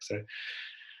fantastic. So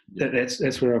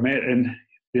that's where I'm at, and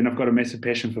then I've got a massive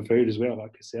passion for food as well,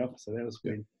 like yourself. So that was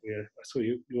when I saw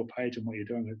your page and what you're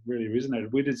doing. It really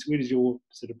resonated. Where does your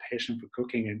sort of passion for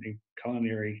cooking and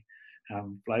culinary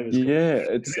flavors? Yeah,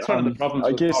 it's one of the problems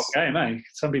with wild game, eh?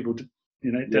 Some people,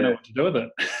 don't know what to do with it.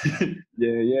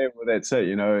 yeah. Well, that's it.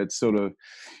 It's sort of,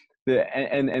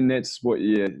 and that's what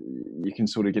you can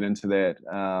sort of get into that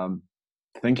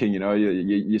thinking.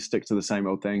 You stick to the same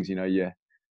old things.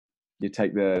 you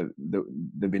take the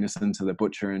venison to the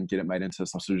butcher and get it made into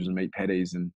sausages and meat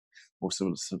patties and all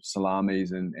sorts of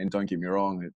salamis. And don't get me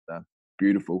wrong, it's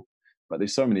beautiful. But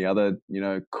there's so many other,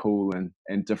 cool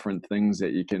and different things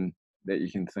that you can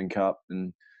think up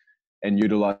and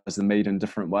utilize the meat in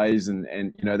different ways.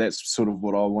 And that's sort of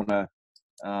what I want to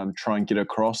try and get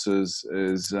across is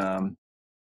in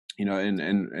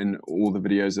all the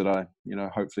videos that I,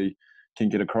 hopefully can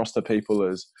get across to people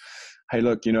is, hey,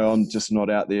 look, I'm just not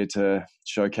out there to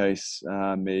showcase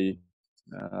me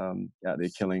out there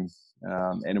killing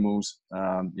animals.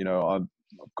 I've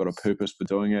got a purpose for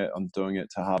doing it. I'm doing it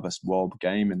to harvest wild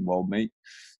game and wild meat.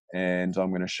 And I'm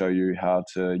going to show you how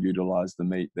to utilize the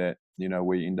meat that,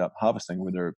 we end up harvesting,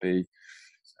 whether it be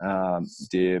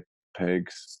deer,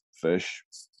 pigs, fish,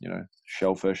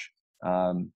 shellfish.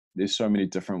 There's so many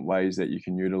different ways that you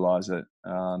can utilize it,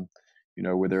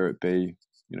 whether it be,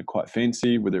 quite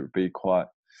fancy, whether it be quite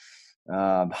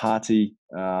hearty,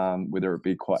 whether it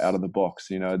be quite out of the box.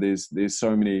 There's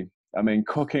so many. I mean,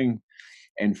 cooking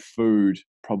and food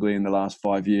probably in the last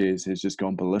 5 years has just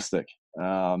gone ballistic.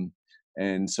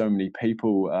 And so many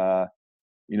people are,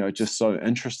 just so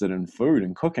interested in food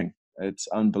and cooking. It's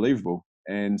unbelievable.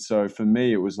 And so for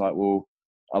me, it was like, well,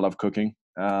 I love cooking.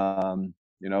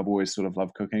 I've always sort of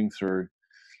loved cooking through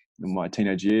my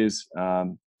teenage years.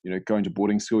 Going to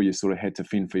boarding school, you sort of had to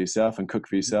fend for yourself and cook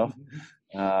for yourself.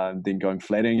 Then going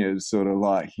flatting, it was sort of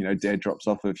like, dad drops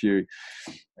off a few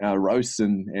roasts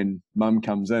and mum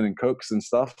comes in and cooks and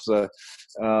stuff. So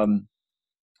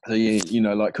yeah,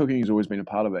 like cooking has always been a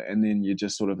part of it. And then you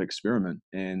just sort of experiment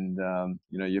and,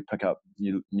 you pick up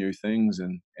new things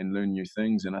and learn new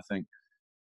things. And I think,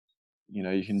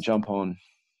 you can jump on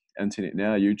internet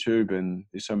now, YouTube, and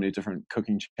there's so many different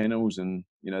cooking channels. And,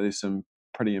 there's some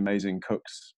pretty amazing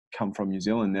cooks come from New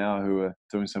Zealand now who are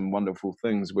doing some wonderful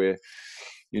things where,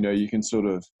 you can sort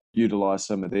of utilize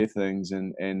some of their things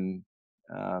and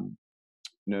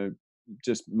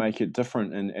just make it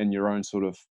different in your own sort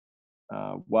of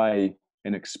way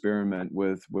and experiment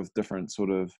with different sort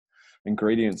of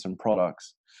ingredients and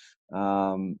products,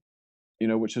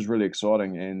 which is really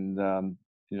exciting. And,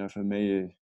 for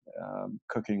me,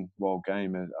 cooking wild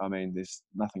game, I mean, there's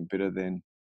nothing better than,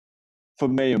 for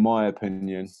me, in my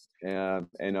opinion,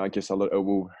 and I guess it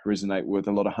will resonate with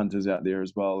a lot of hunters out there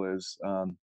as well, is,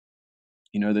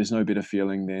 there's no better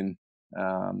feeling than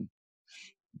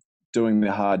doing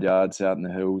the hard yards out in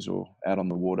the hills or out on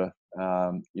the water.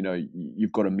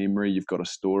 You've got a memory, you've got a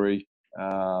story.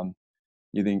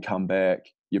 You then come back,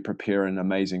 you prepare an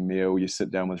amazing meal, you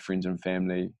sit down with friends and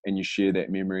family, and you share that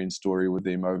memory and story with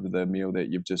them over the meal that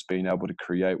you've just been able to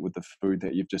create with the food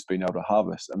that you've just been able to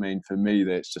harvest. I mean, for me,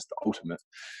 that's just the ultimate.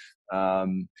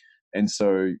 And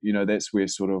so, that's where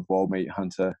sort of Wild Meat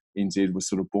Hunter NZ was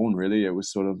sort of born, really. It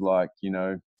was sort of like,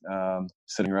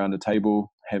 sitting around a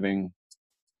table, having,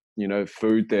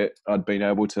 food that I'd been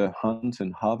able to hunt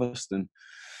and harvest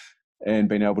and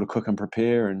being able to cook and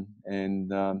prepare. And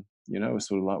it was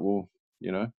sort of like, well,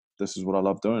 this is what I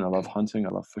love doing. I love hunting, I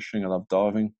love fishing, I love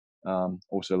diving,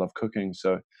 also love cooking.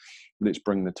 So let's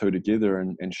bring the two together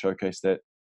and showcase that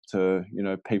to,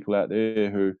 people out there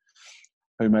who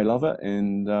may love it.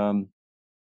 And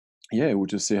we'll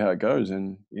just see how it goes.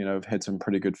 And, I've had some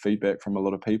pretty good feedback from a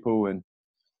lot of people. And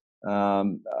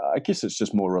I guess it's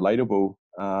just more relatable.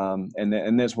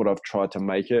 And that's what I've tried to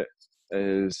make it,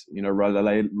 is,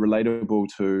 relatable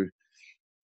to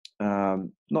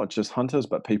not just hunters,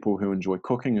 but people who enjoy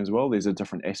cooking as well. There's a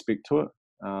different aspect to it,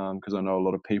 because I know a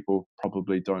lot of people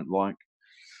probably don't like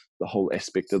the whole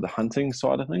aspect of the hunting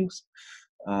side of things,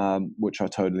 which I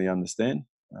totally understand.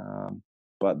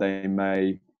 But they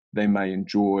may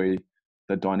enjoy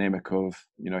the dynamic of,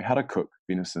 how to cook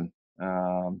venison.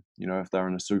 If they're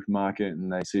in a supermarket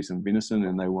and they see some venison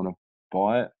and they want to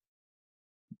buy it,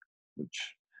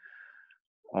 which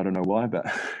I don't know why, but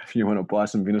if you want to buy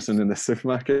some venison in the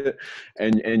supermarket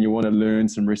and you want to learn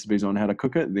some recipes on how to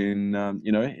cook it, then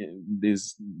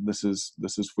this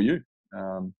is for you.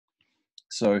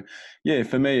 So yeah,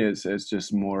 for me, it's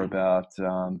just more about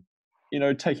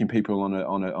taking people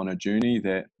on a journey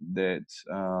that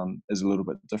is a little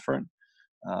bit different.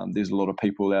 There's a lot of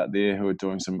people out there who are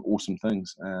doing some awesome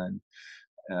things, and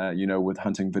with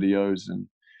hunting videos and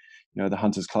the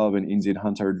Hunters Club and NZ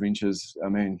Hunter Adventures. I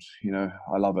mean,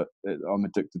 I love it. I'm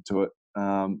addicted to it.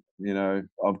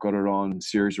 I've got it on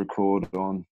series record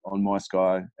on my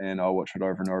Sky, and I watch it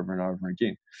over and over and over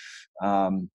again.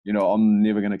 I'm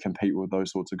never going to compete with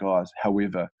those sorts of guys.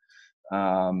 However,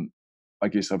 I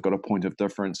guess I've got a point of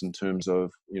difference in terms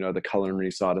of the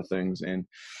culinary side of things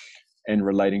and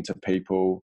relating to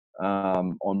people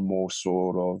on more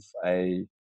sort of a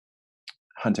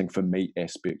hunting for meat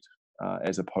aspect,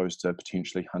 as opposed to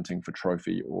potentially hunting for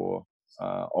trophy or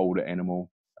older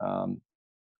animal,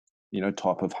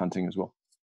 type of hunting as well.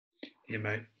 Yeah,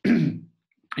 mate. And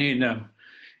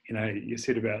you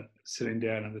said about sitting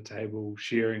down at the table,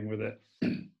 sharing with it.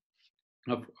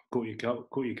 I've caught you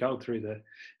cold through the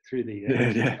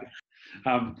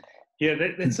Yeah.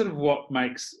 that's sort of what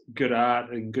makes good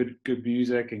art and good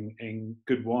music and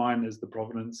good wine is the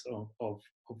provenance of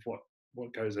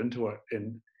what goes into it.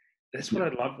 And that's what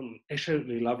I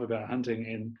absolutely love about hunting,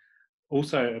 and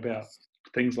also about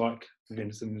things like the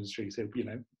venison industry. So,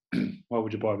 why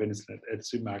would you buy venison at the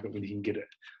supermarket when you can get it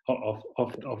off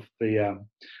the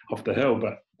hill?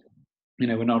 But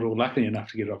we're not all lucky enough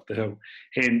to get it off the hill.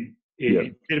 And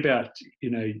it's about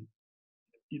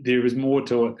there is more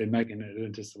to it than making it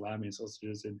into salami and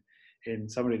sausages. And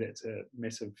somebody that's a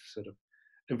massive sort of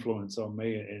influence on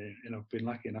me, and I've been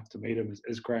lucky enough to meet him,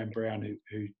 is Graham Brown,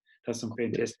 who does some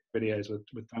fantastic videos with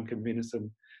Duncan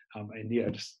venison.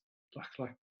 And just like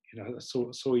I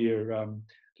saw your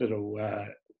little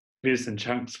venison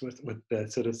chunks with the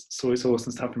sort of soy sauce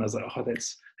and stuff, and I was like, oh,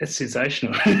 that's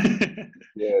sensational.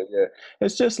 Yeah.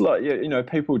 It's just like,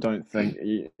 people don't think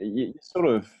you sort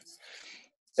of.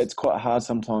 It's quite hard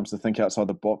sometimes to think outside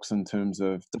the box in terms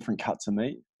of different cuts of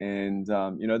meat, and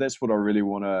that's what I really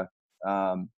want to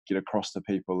get across to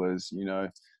people is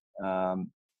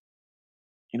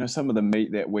some of the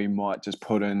meat that we might just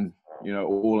put in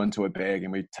all into a bag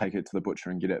and we take it to the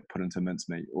butcher and get it put into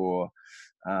mincemeat, or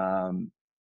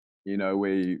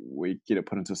we get it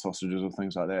put into sausages or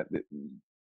things like that.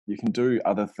 You can do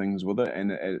other things with it,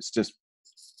 and it's just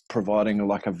providing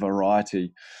like a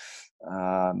variety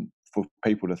for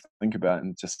people to think about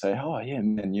and just say, oh yeah,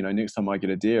 man, next time I get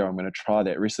a deer, I'm going to try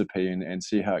that recipe and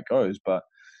see how it goes. But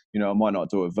I might not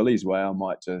do it Villi's way. I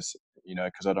might just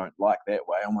because I don't like that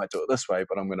way, I might do it this way,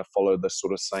 but I'm going to follow the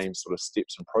same sort of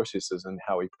steps and processes and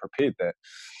how he prepared that.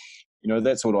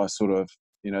 That's what I sort of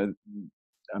I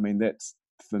mean, that's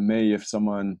for me. If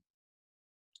someone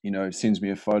sends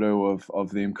me a photo of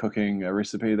them cooking a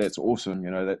recipe, that's awesome.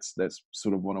 That's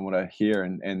sort of what I want to hear,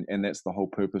 and that's the whole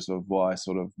purpose of why I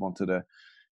sort of wanted to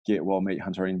get Wild Meat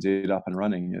Hunter NZ up and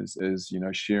running is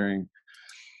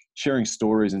sharing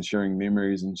stories and sharing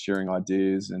memories and sharing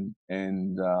ideas and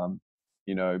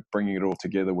bringing it all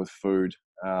together with food.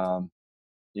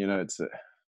 It's a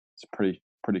pretty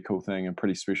cool thing and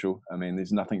pretty special. I mean,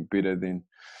 there's nothing better than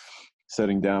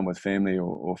sitting down with family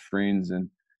or friends and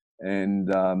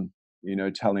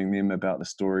telling them about the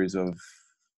stories of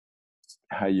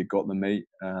how you got the meat,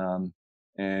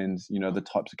 and the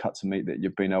types of cuts of meat that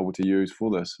you've been able to use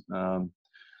for this.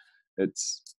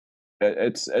 It's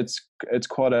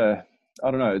quite a,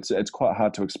 I don't know, it's quite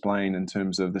hard to explain in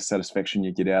terms of the satisfaction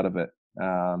you get out of it.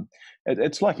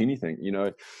 It's like anything,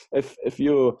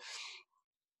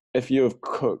 if you've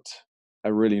cooked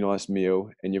a really nice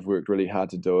meal and you've worked really hard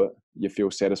to do it, you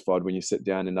feel satisfied when you sit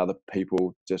down and other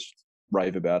people just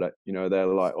rave about it. They're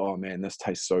like, oh man, this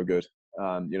tastes so good.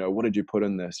 What did you put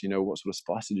in this? What sort of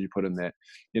spice did you put in that?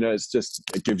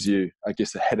 It gives you, I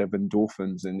guess, a hit of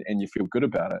endorphins and you feel good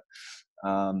about it.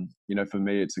 For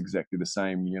me, it's exactly the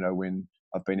same, when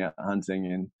I've been out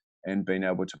hunting and been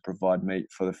able to provide meat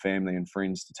for the family and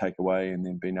friends to take away, and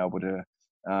then being able to,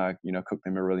 cook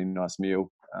them a really nice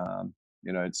meal.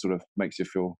 It sort of makes you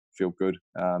feel good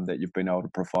that you've been able to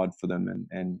provide for them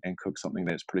and cook something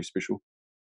that's pretty special.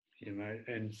 Yeah, mate.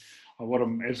 And what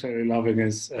I'm absolutely loving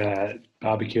is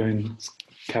barbecuing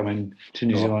coming to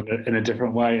New Zealand in a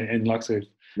different way. And like I said,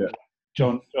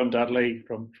 John Dudley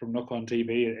from Knock On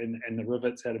TV and the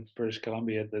Rivets out of British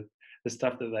Columbia, the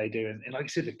stuff that they do, and like you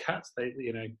said, the cuts.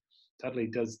 Dudley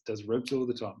does ribs all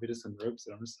the time, venison ribs.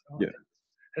 And I'm just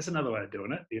that's another way of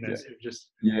doing it. Instead of just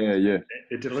a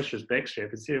delicious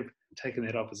backstrap, instead of taking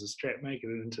that off as a strap, making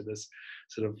it into this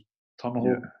sort of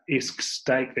tomahawk-esque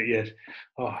steak that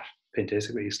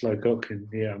fantastically slow cook, and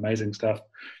amazing stuff.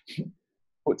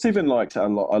 It's even like a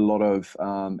lot of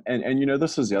and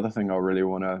this is the other thing I really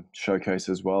want to showcase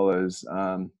as well is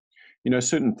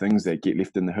certain things that get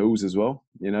left in the hills as well.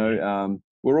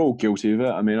 We're all guilty of it.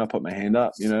 I mean, I put my hand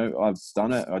up. I've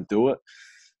done it. I do it.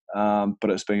 But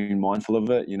it's being mindful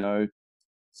of it.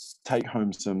 Take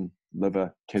home some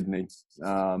liver, kidney,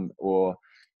 or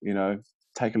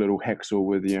take a little hacksaw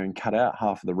with you and cut out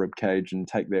half of the rib cage and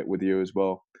take that with you as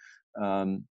well.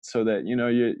 So that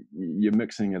you're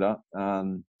mixing it up.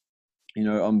 I'm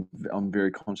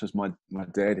very conscious. My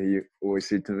dad, he always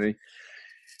said to me,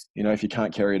 if you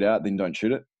can't carry it out, then don't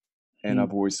shoot it. And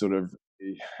I've always sort of,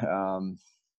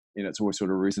 it's always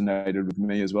sort of resonated with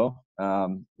me as well.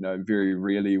 Very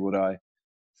rarely would I,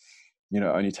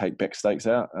 only take back steaks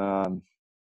out.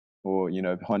 or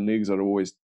hind legs, I'd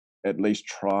always at least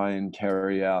try and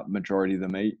carry out majority of the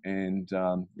meat. And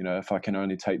if I can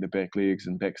only take the back legs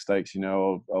and back steaks,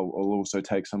 I'll also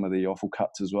take some of the offal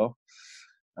cuts as well,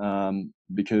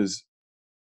 because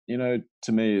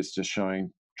to me it's just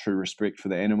showing true respect for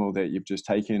the animal that you've just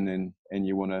taken, and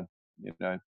you want to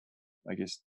I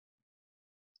guess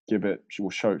give it,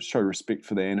 or show respect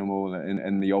for the animal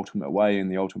in the ultimate way.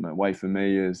 And the ultimate way for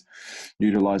me is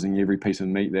utilizing every piece of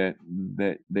meat that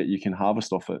you can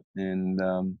harvest off it. And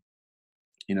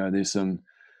there's some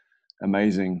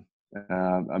amazing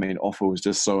offal is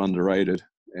just so underrated.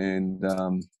 And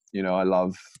I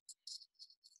love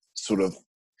sort of,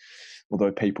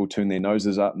 although people may turn their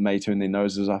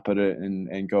noses up at it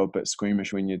and go a bit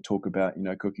squeamish when you talk about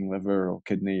cooking liver or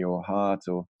kidney or heart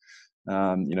or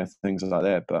things like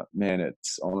that. But man,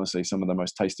 it's honestly some of the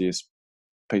most tastiest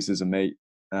pieces of meat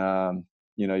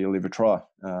you'll ever try.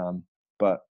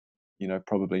 But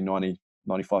probably 95%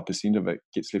 of it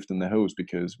gets left in the hills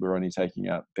because we're only taking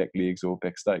out back legs or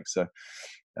back steaks. So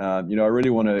I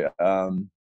really want to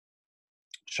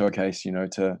showcase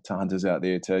to hunters out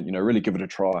there to really give it a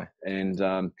try. And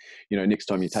next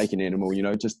time you take an animal,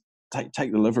 just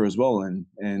take the liver as well, and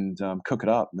cook it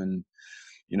up, and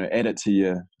add it to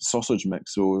your sausage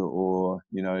mix, or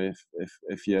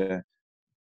if you're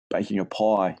baking a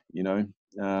pie,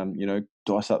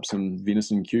 dice up some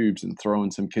venison cubes and throw in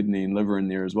some kidney and liver in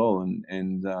there as well, and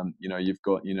you've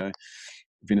got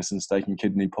venison steak and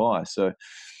kidney pie. So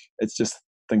it's just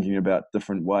thinking about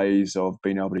different ways of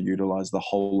being able to utilize the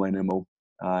whole animal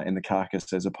and the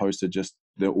carcass, as opposed to just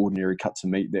the ordinary cuts of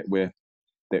meat that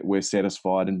we're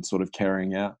satisfied in sort of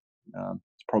carrying out.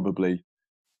 It's probably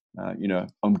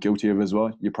I'm guilty of as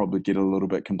well. You probably get a little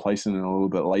bit complacent and a little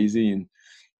bit lazy,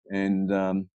 and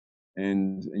for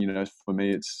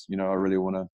me it's I really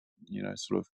want to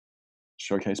sort of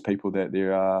showcase people that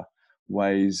there are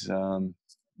ways,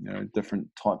 different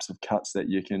types of cuts that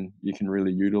you can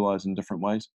really utilize in different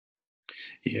ways.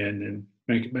 Yeah, and then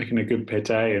making a good pate,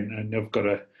 and I've got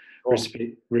a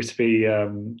recipe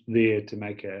there to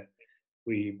make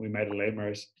we made a lamb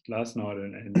roast last night,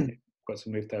 and got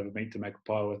some leftover meat to make a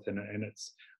pie with, and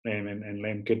it's lamb and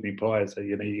lamb kidney pie. So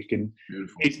you can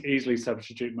easily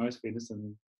substitute most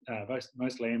venison,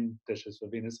 most lamb dishes for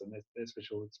venison. That's for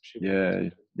sure. Yeah,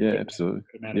 absolutely.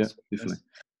 Yeah, definitely.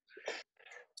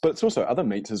 But it's also other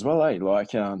meats as well, like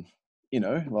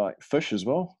like fish as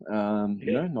well.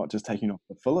 Not just taking off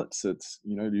the fillets. It's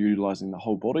utilizing the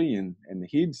whole body and the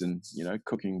heads, and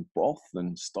cooking broth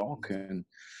and stock and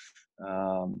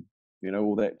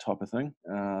all that type of thing.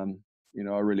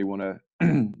 I really want to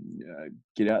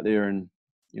get out there and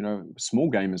small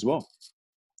game as well,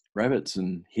 rabbits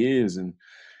and hares, and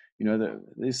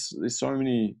there's so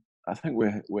many. I think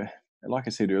we're like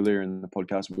I said earlier in the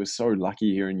podcast, we're so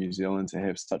lucky here in New Zealand to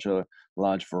have such a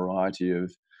large variety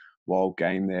of wild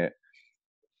game that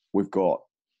we've got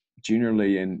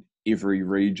generally in every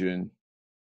region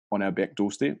on our back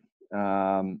doorstep.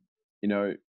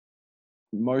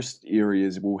 Most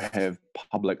areas will have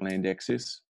public land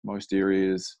access. Most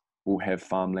areas will have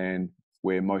farmland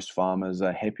where most farmers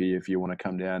are happy if you want to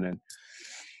come down and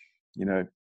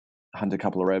hunt a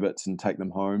couple of rabbits and take them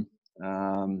home.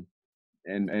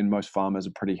 And most farmers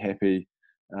are pretty happy,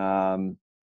 doing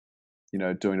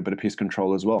a bit of pest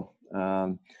control as well.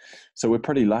 So we're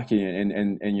pretty lucky,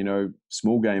 and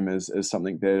small game is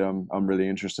something that I'm really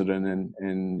interested in,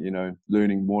 and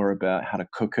learning more about how to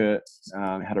cook it,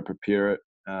 how to prepare it,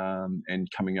 and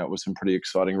coming up with some pretty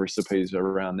exciting recipes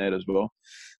around that as well.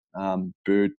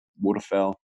 Bird,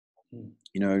 waterfowl.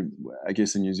 I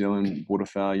guess in New Zealand,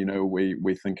 waterfowl,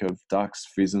 we think of ducks,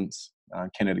 pheasants,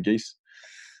 Canada geese.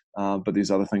 But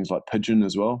there's other things like pigeon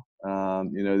as well.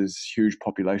 There's a huge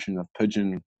population of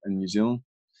pigeon in New Zealand.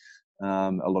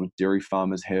 A lot of dairy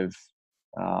farmers have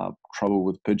trouble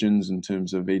with pigeons in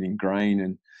terms of eating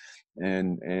grain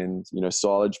and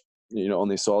silage, on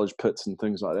their silage pits and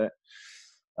things like that.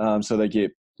 So they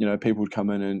get people to come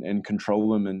in and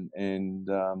control them,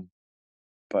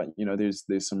 but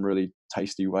there's some really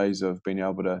tasty ways of being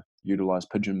able to utilize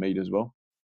pigeon meat as well.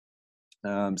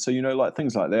 So like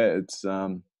things like that.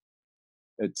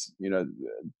 It's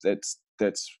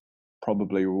that's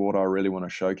probably what I really want to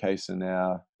showcase in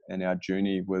our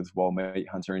journey with Wild Meat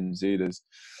Hunter NZ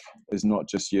is not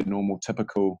just your normal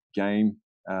typical game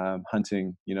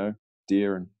hunting,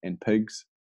 deer and pigs,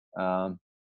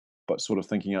 but sort of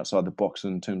thinking outside the box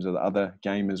in terms of the other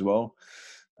game as well,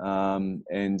 and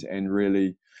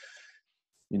really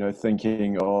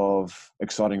thinking of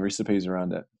exciting recipes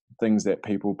around it, things that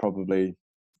people probably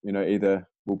either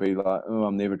will be like, oh,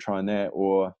 I'm never trying that,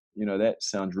 or that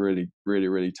sounds really, really,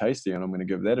 really tasty, and I'm going to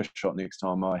give that a shot next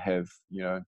time I have,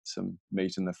 some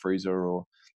meat in the freezer, or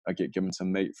I get given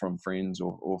some meat from friends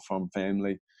or from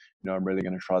family. I'm really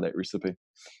going to try that recipe.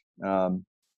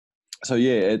 So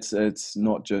yeah, it's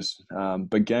not just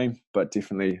big game, but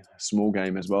definitely small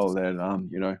game as well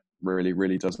that really,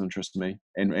 really does interest me,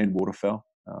 and waterfowl.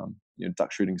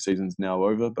 Duck shooting season's now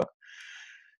over, but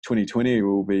 2020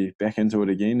 we'll be back into it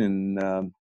again,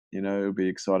 and it'll be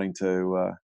exciting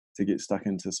to get stuck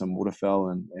into some waterfowl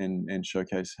and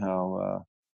showcase how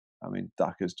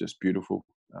duck is just beautiful,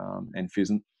 and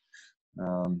pheasant.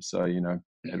 So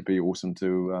it'd be awesome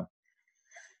to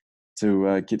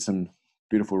get some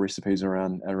beautiful recipes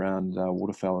around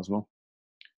waterfowl as well.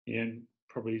 Yeah, and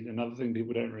probably another thing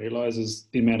people don't realise is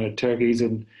the amount of turkeys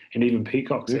and even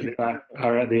peacocks that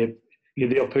are out there.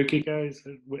 The alpuki goes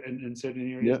in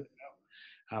certain areas.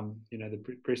 Yep.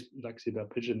 The breast, like I said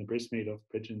about pigeon, the breast meat of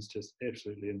pigeon's just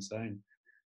absolutely insane.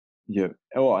 Yeah.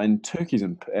 Oh, and turkeys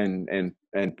and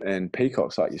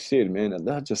peacocks, like you said, man,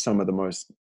 they're just some of the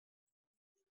most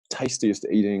tastiest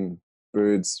eating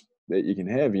birds that you can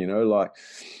have. Like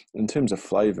in terms of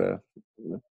flavour,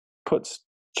 puts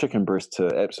chicken breast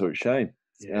to absolute shame.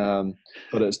 Yeah.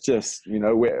 But it's just,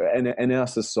 we're in our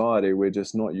society, we're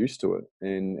just not used to it,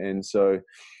 and so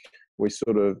we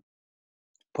sort of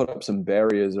put up some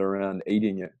barriers around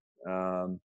eating it.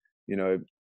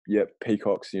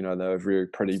 Peacocks, they're a very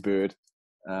pretty bird,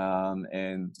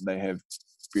 and they have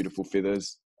beautiful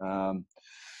feathers,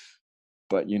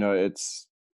 but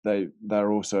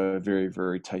they're also a very,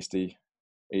 very tasty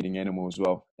eating animal as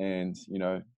well. And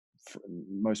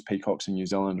most peacocks in New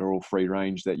Zealand are all free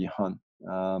range that you hunt,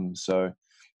 so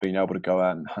being able to go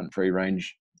out and hunt free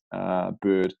range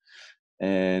bird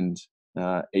and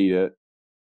eat it,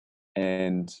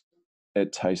 and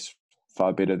it tastes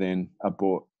far better than a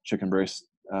bought chicken breast.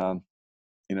 To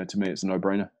me, it's a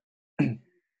no-brainer. Yeah,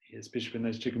 especially when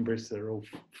those chicken breasts are all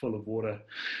full of water,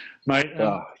 mate.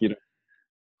 Yeah.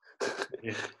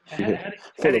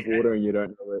 Full of water, and you don't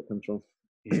know where it comes from.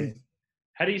 Yeah.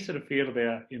 How do you sort of feel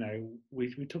about,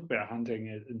 we talk about hunting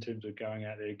in terms of going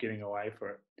out there, getting away for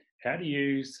it. How do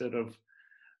you sort of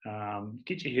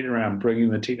get your head around bringing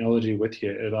the technology with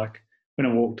you? Like when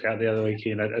I walked out the other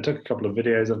weekend, I took a couple of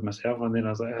videos of myself, and then I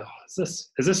was like, oh,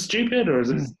 is this stupid, or is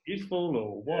this useful,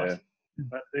 or what? Yeah.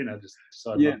 But just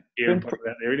decided not to care and put it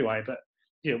out there anyway. But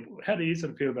yeah, how do you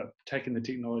sort of feel about taking the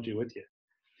technology with you?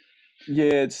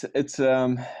 Yeah, it's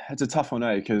a tough one,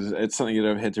 because it's something that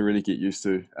I've had to really get used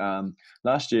to.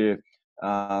 Last year,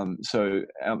 so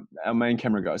our main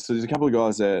camera guys. So there's a couple of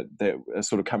guys that are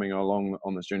sort of coming along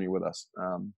on this journey with us.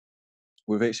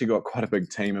 We've actually got quite a big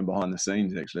team in behind the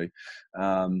scenes, actually,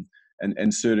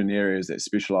 in certain areas that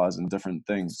specialize in different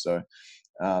things. So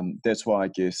that's why I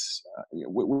guess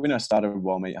when I started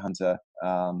Wild Meat Hunter,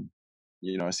 I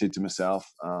said to myself,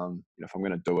 if I'm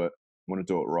going to do it, I want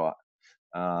to do it right.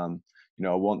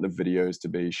 I want the videos to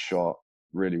be shot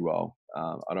really well.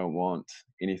 I don't want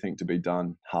anything to be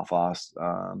done half-assed.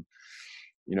 I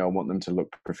want them to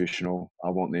look professional. I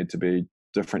want there to be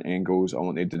different angles. I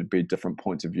want there to be different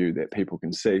points of view that people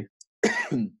can see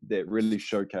that really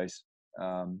showcase,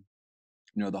 the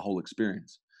whole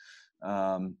experience.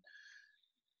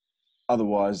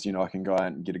 Otherwise, I can go out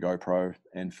and get a GoPro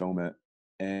and film it,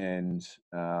 and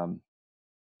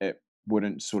it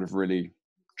wouldn't sort of really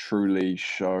truly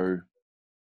show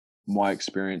my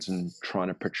experience in trying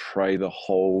to portray the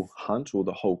whole hunt or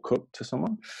the whole cook to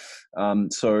someone.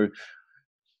 So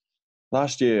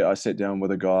last year I sat down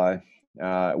with a guy,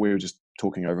 we were just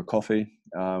talking over coffee.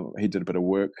 He did a bit of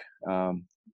work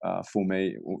for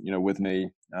me, with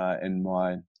me in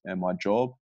my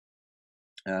job,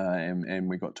 and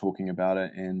we got talking about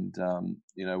it, and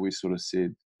we sort of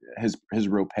said his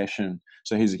real passion.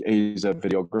 So he's a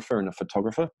videographer and a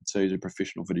photographer. So he's a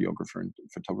professional videographer and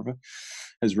photographer.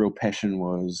 His real passion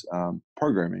was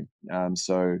programming.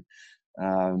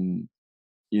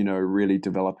 Really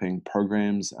developing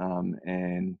programs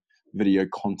and video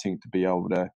content to be able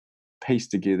to piece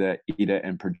together, edit,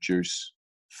 and produce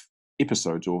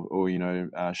episodes or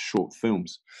short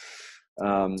films.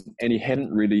 And he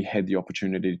hadn't really had the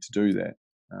opportunity to do that.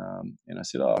 And I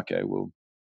said, okay, well,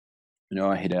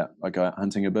 I go out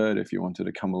hunting a bit if you wanted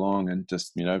to come along and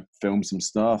just, film some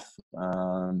stuff,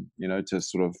 to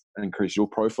sort of increase your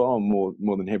profile. I'm more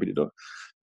than happy to do it.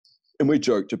 And we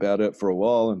joked about it for a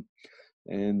while,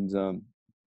 and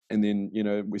then,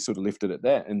 we sort of left it at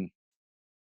that. And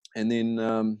then,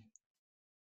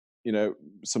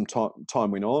 some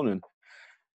time went on,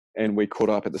 and we caught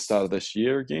up at the start of this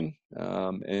year again.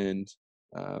 We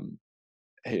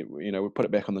put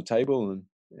it back on the table,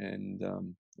 and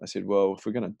I said, well, if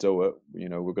we're going to do it,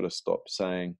 we've got to stop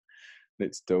saying,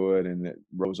 let's do it, and it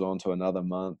rolls on to another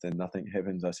month and nothing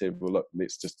happens. I said, well, look,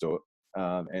 let's just do it.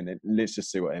 And then let's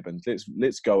just see what happens.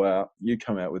 Let's go out. You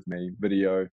come out with me,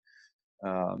 video,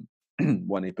 um,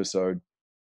 one episode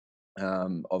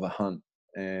of a hunt,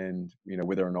 and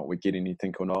whether or not we get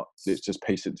anything or not, let's just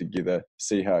piece it together,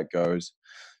 see how it goes,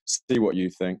 see what you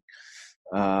think,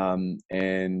 and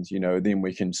then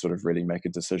we can sort of really make a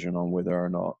decision on whether or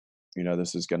not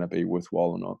this is going to be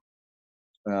worthwhile or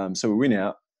not. So we went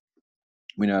out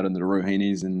into the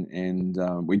Ruhinis,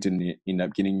 and we didn't end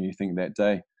up getting anything that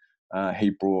day.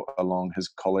 He brought along his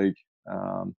colleague,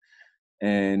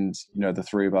 and the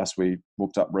three of us, we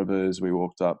walked up rivers, we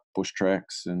walked up bush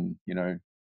tracks, and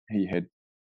he had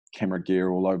camera gear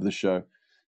all over the show,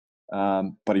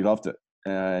 but he loved it,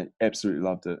 absolutely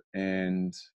loved it,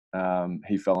 and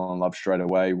he fell in love straight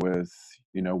away with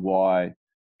why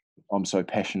I'm so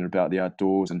passionate about the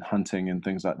outdoors and hunting and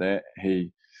things like that.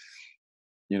 He's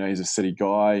a city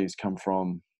guy. He's come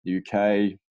from the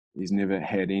UK. He's never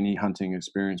had any hunting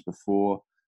experience before.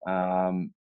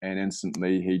 And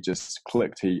instantly he just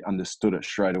clicked. He understood it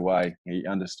straight away. He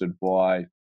understood why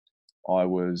I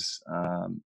was,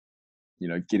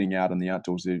 getting out in the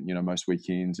outdoors, most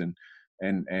weekends,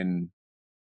 and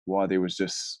why there was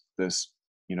just this,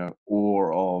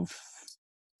 awe of,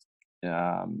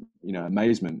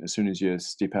 amazement as soon as you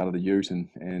step out of the ute and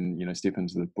step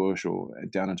into the bush or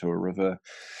down into a river.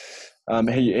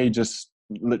 He just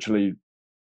literally,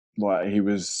 like, he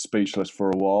was speechless for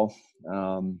a while.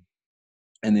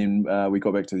 And then we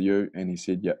got back to the ute, and he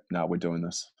said, "Yep, no, we're doing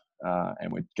this,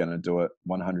 and we're going to do it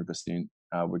 100%.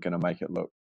 We're going to make it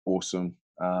look awesome,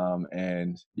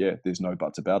 and yeah, there's no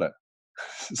buts about it."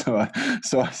 So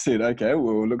I said, okay,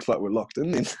 well, it looks like we're locked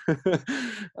in then.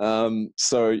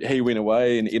 So he went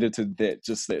away and edited that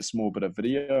small bit of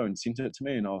video and sent it to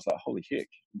me, and I was like, holy heck,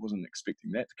 wasn't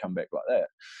expecting that to come back like that.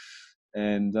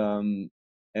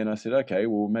 And I said, okay,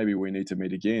 well, maybe we need to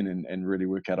meet again and really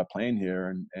work out a plan here,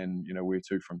 and where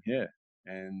to from here.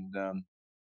 And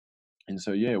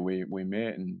so yeah, we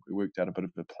met and we worked out a bit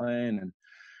of a plan,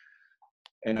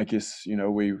 and I guess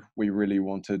we really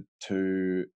wanted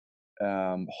to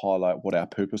highlight what our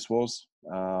purpose was,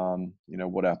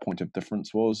 what our point of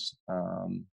difference was,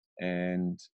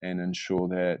 and ensure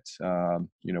that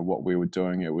what we were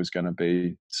doing, it was going to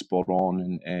be spot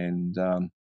on, and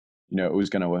it was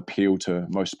going to appeal to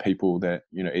most people that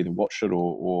either watch it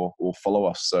or follow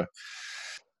us.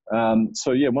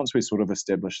 So yeah, once we sort of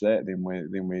established that, then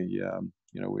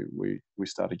we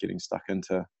started getting stuck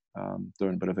into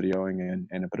doing a bit of videoing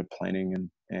and a bit of planning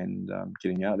and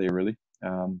getting out there really.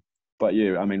 But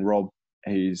yeah, I mean, Rob,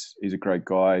 he's a great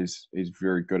guy. He's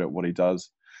very good at what he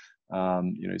does.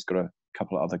 He's got a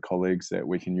couple of other colleagues that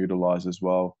we can utilize as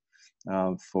well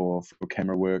for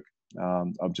camera work.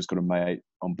 I've just got a mate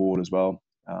on board as well,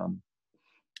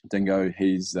 Dingo.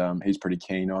 He's pretty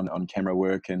keen on camera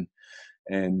work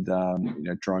and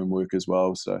drone work as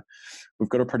well. So we've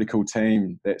got a pretty cool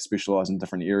team that specialise in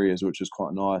different areas, which is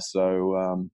quite nice.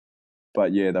 So,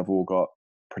 but yeah, they've all got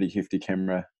pretty hefty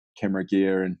camera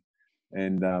gear, and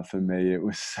for me, it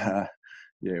was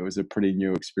it was a pretty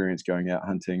new experience going out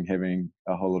hunting, having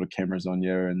a whole lot of cameras on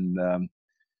you, and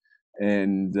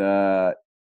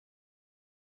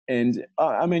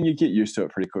I mean, you get used to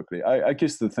it pretty quickly. I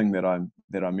guess the thing that I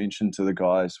mentioned to the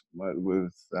guys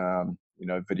with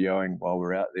videoing while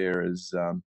we're out there is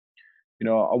I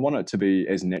want it to be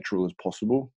as natural as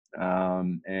possible,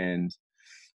 and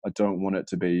I don't want it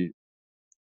to be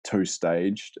too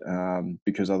staged,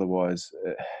 because otherwise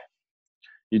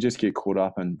you just get caught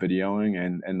up in videoing,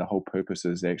 and the whole purpose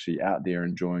is actually out there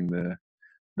enjoying the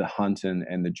hunt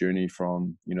and the journey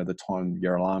from the time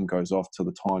your alarm goes off to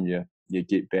the time you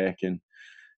get back and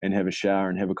have a shower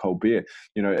and have a cold beer.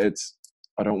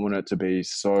 I don't want it to be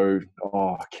so,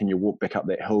 oh, can you walk back up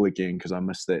that hill again because I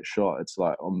missed that shot? It's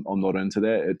like, I'm not into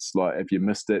that. It's like, if you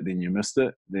missed it, then you missed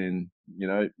it. Then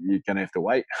you're gonna have to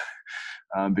wait,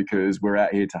 because we're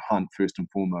out here to hunt first and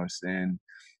foremost, and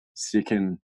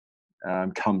second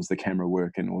comes the camera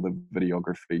work and all the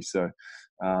videography. So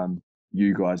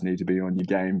you guys need to be on your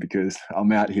game, because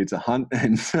I'm out here to hunt,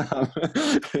 and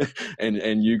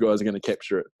and you guys are going to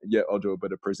capture it. Yeah, I'll do a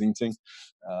bit of presenting,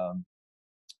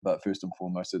 but first and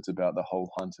foremost, it's about the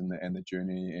whole hunt and the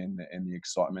journey and the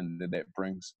excitement that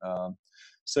brings.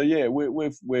 So yeah,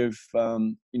 we've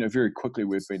very quickly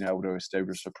we've been able to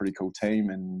establish a pretty cool team,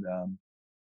 and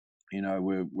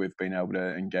we've been able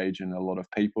to engage in a lot of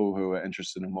people who are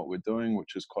interested in what we're doing,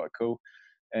 which is quite cool.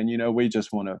 And we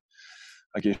just want to,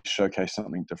 I guess, showcase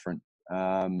something different,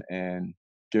 and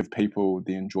give people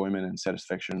the enjoyment and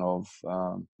satisfaction of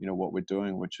what we're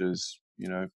doing, which is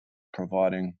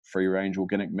providing free range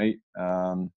organic meat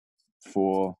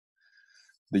for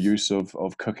the use of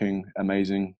cooking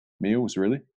amazing meals,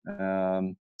 really.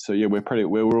 So yeah,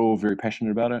 we're all very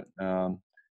passionate about it.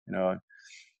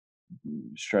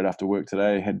 Straight after work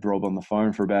today, had Rob on the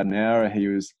phone for about an hour. He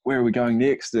was, where are we going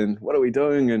next and what are we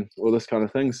doing and all this kind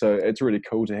of thing. So it's really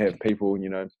cool to have people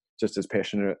just as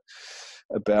passionate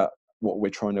about what we're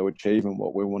trying to achieve and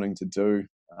what we're wanting to do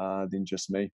than just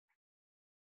me.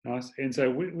 Nice. And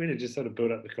so when did you sort of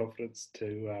build up the confidence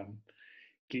to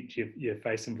get your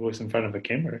face and voice in front of a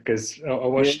camera? Because I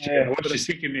watched your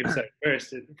second episode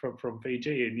first from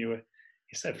Fiji, and you're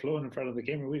so fluent in front of the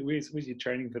camera. Where's your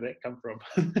training for that come from?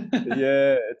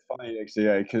 Yeah, it's funny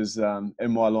actually, because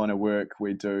in my line of work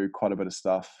we do quite a bit of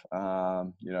stuff,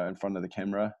 in front of the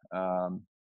camera,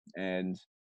 and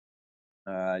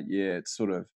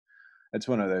it's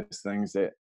one of those things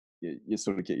that you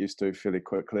sort of get used to fairly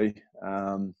quickly.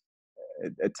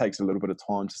 It takes a little bit of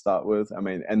time to start with. I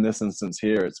mean, in this instance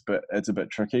here, it's a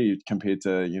bit tricky compared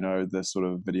to the sort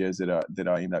of videos that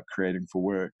I end up creating for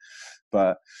work.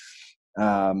 But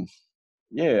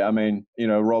yeah, I mean,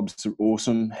 Rob's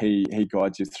awesome. He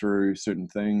guides you through certain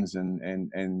things, and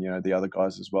the other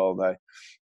guys as well.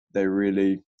 They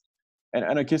really,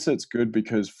 and I guess it's good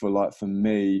because for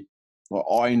me,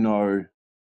 I know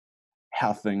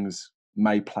how things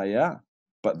may play out,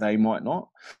 but they might not.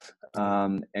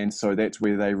 And so that's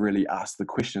where they really ask the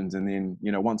questions. And then,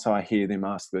 once I hear them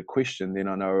ask the question, then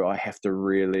I know I have to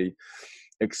really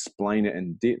explain it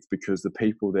in depth, because the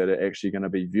people that are actually going to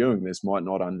be viewing this might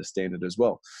not understand it as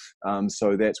well.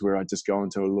 So that's where I just go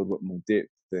into a little bit more depth,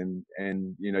 and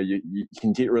you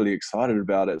can get really excited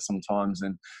about it sometimes,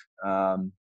 and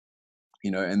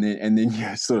and then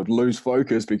you sort of lose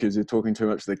focus because you're talking too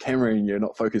much to the camera and you're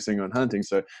not focusing on hunting.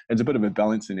 So it's a bit of a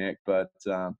balancing act, but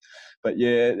yeah,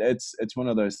 it's one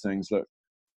of those things. Look,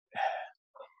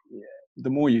 yeah, the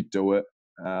more you do it,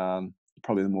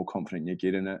 probably the more confident you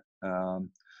get in it.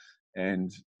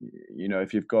 And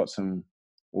if you've got some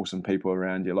awesome people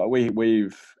around you, like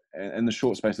we've in the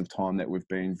short space of time that we've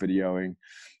been videoing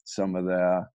some of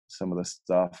the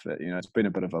stuff, it's been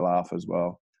a bit of a laugh as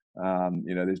well.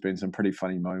 There's been some pretty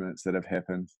funny moments that have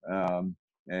happened,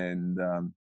 and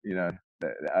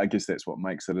I guess that's what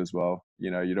makes it as well.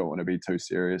 You don't want to be too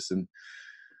serious and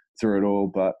through it all,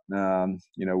 but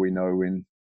we know when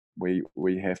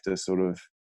we have to sort of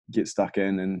get stuck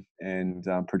in and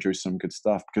produce some good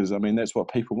stuff, because I mean that's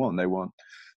what people want. They want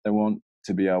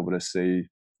to be able to see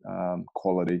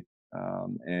quality,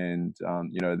 and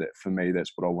that for me,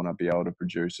 that's what I want to be able to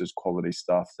produce, is quality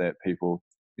stuff that people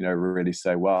really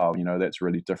say, wow, that's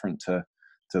really different to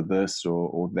this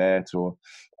or that, or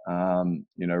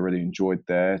really enjoyed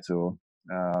that, or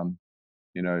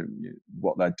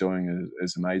what they're doing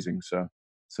is amazing. So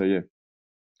yeah.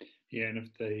 Yeah, and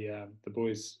if the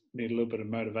boys need a little bit of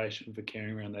motivation for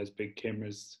carrying around those big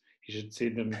cameras, you should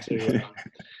send them to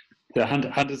the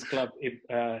Hunters Club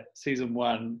season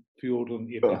 1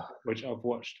 Fjordland episode, which I've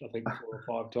watched I think 4 or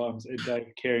 5 times, and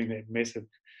Dave carrying that massive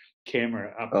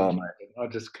camera up. I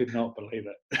just could not believe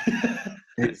it.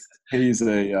 He's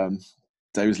a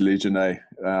Dave's legend, eh?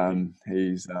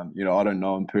 He's I don't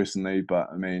know him personally, but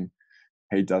I mean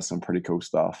he does some pretty cool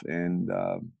stuff, and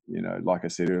like I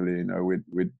said earlier,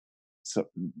 we'd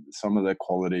some of the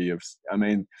quality of, I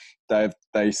mean, they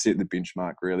set the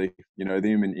benchmark really.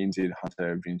 Them and NZ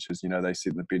Hunter Adventures, they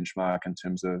set the benchmark in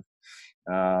terms of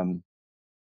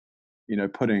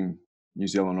putting New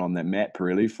Zealand on that map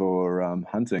really for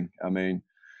hunting. I mean,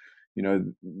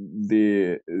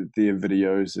 their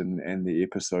videos and the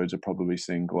episodes are probably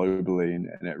seen globally, and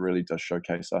it really does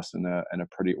showcase us in a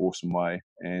pretty awesome way.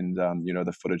 And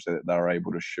the footage that they're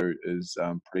able to shoot is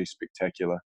pretty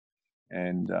spectacular.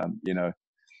 And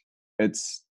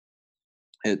it's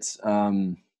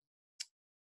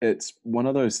one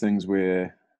of those things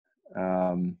where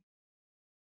the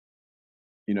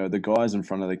guys in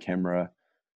front of the camera,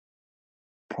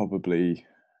 probably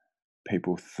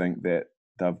people think that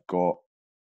they've got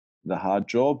the hard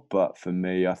job, but for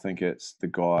me, I think it's the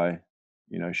guy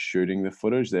shooting the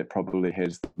footage that probably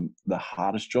has the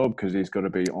hardest job, because he's got to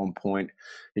be on point.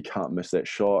 He can't miss that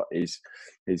shot. He's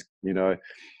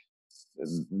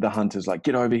the hunter's like,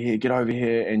 get over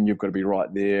here, and you've got to be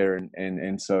right there,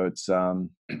 and so it's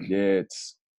yeah,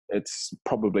 it's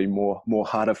probably more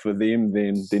harder for them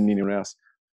than anyone else.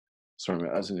 Sorry,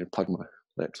 mate, I just need to plug my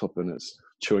laptop in. It's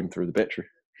chewing through the battery.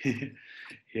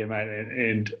 Yeah, mate,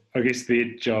 and I guess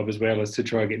their job as well is to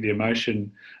try and get the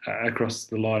emotion across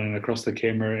the line and across the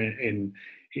camera, and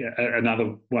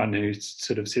another one who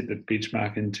sort of set the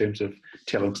benchmark in terms of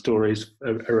telling stories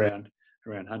around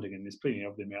hunting, and there's plenty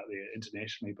of them out there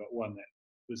internationally, but one that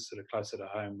was sort of closer to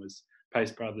home was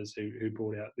Pace Brothers, who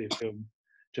brought out their film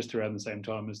just around the same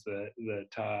time as the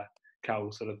Tar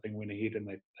Cull sort of thing went ahead, and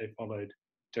they followed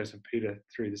Joseph Peter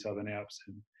through the Southern Alps,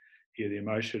 and the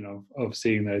emotion of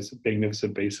seeing those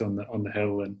magnificent beasts on the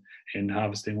hill and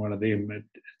harvesting one of them.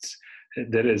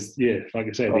 That is, like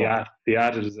I say, the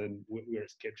art is in where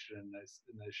it's captured in those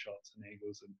shots and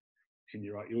angles, and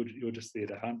you're right, you're just there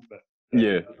to hunt, but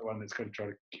the one that's got to try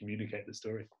to communicate the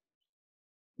story.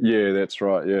 Yeah, that's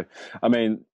right. Yeah, I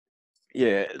mean,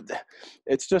 yeah,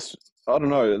 it's just, I don't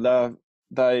know,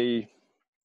 they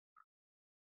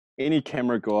any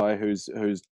camera guy who's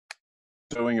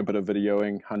doing a bit of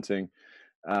videoing, hunting,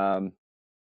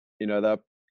 they've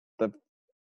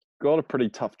got a pretty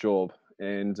tough job,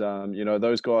 and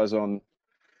those guys on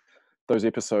those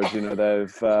episodes,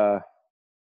 they've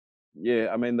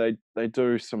I mean, they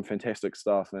do some fantastic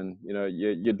stuff, and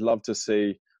you'd love to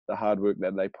see the hard work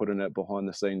that they put in it behind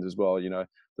the scenes as well.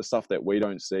 The stuff that we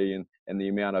don't see, and the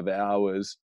amount of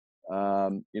hours,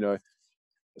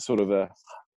 sort of a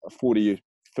 40,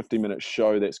 50-minute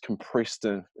show that's compressed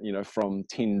in, from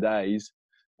 10 days.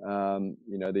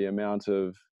 The amount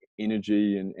of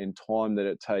energy and time that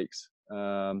it takes,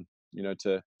 to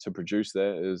produce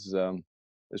that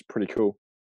is pretty cool.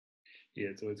 Yeah,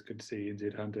 it's always good to see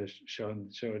NZ Hunter showing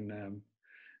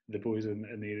the boys in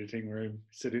the editing room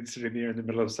sitting there in the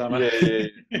middle of summer. Yeah.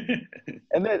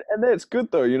 And that's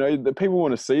good though. The people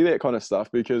want to see that kind of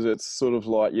stuff, because it's sort of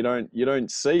like you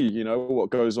don't see what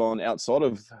goes on outside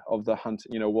of the hunt.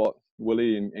 What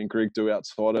Willie and Greg do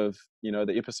outside of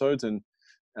the episodes, and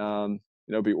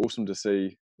it'd be awesome to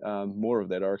see more of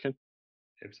that, I reckon.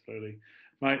 Absolutely,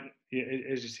 mate. Yeah,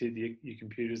 as you said, your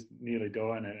computer's nearly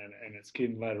dying, and it's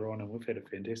getting later on, and we've had a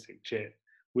fantastic chat.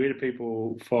 Where do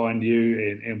people find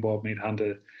you and Wild Meat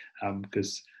Hunter?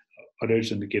 Because I'd urge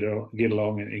them to get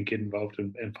along and get involved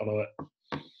and follow it.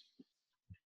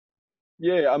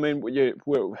 Yeah, I mean, we'd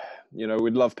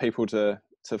love people to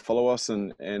follow us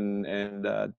and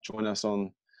join us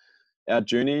on our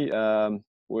journey.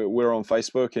 We're on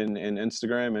Facebook and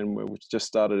Instagram, and we've just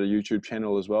started a YouTube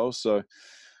channel as well. So,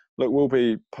 look, we'll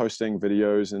be posting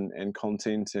videos and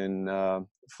content and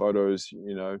photos,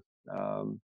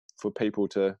 for people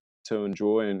to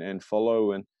enjoy and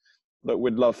follow. And look,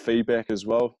 we'd love feedback as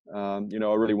well. I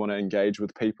really want to engage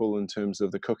with people in terms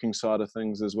of the cooking side of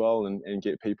things as well, and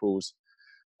get people's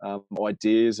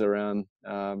ideas around,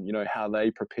 how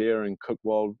they prepare and cook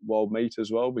wild meat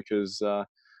as well, because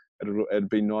it'd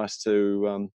be nice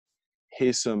to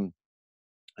hear some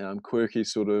quirky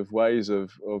sort of ways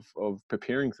of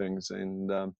preparing things.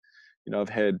 And I've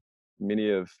had many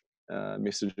of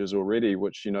messages already,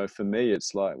 which for me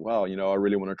it's like, wow, I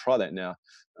really want to try that now.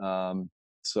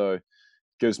 So it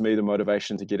gives me the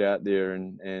motivation to get out there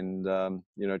and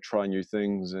try new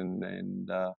things and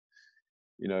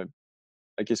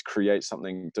I guess create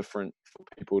something different for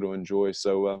people to enjoy.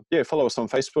 So follow us on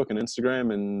Facebook and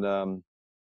Instagram,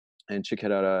 and check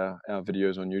out our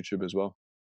videos on YouTube as well.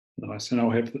 Nice, and I'll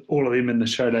have all of them in the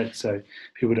show notes, so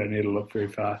people don't need to look very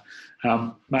far.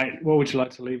 Mate, what would you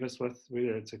like to leave us with?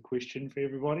 Whether it's a question for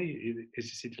everybody, as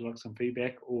you said, you like some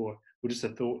feedback, or just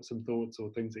some thoughts or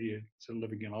things that you're sort of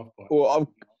living your life by.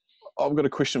 Well, I've got a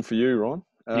question for you, Ron.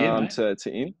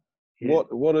 To end. Yeah.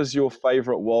 What is your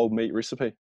favourite wild meat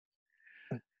recipe?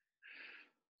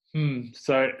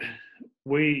 So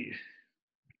we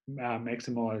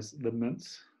maximise the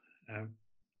mince.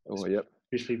 Yep.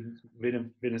 Especially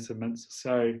venison mince.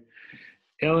 So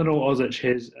Eleanor Ozich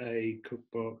has a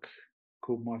cookbook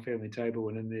called My Family Table,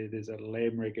 and in there's a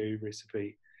lamb ragu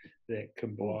recipe that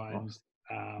combines.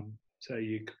 So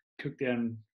you cook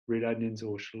down red onions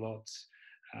or shallots.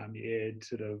 You add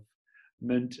sort of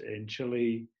mint and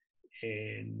chili,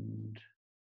 and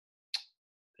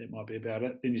that might be about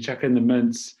it. Then you chuck in the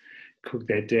mince, cook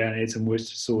that down, add some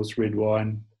Worcester sauce, red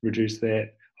wine, reduce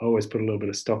that. I always put a little bit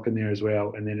of stock in there as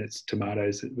well, and then it's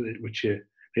tomatoes, which you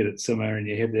let it simmer, and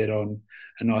you have that on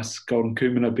a nice golden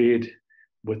kumina bed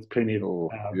with plenty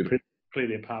of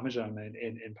parmesan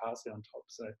and parsley on top.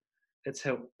 So that's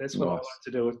what I like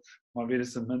to do with my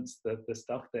venison mince, the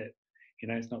stuff that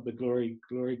it's not the glory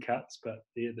cuts, but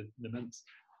the mince.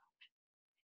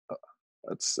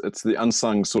 It's the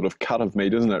unsung sort of cut of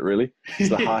meat, isn't it? Really, it's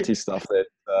the hearty stuff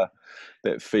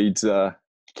that feeds,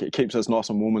 keeps us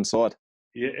nice and warm inside.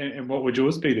 Yeah, and what would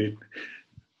yours be then?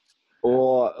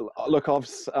 Or look, I've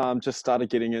just started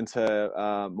getting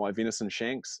into my venison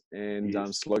shanks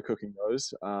and slow cooking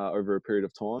those over a period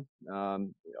of time.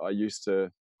 I used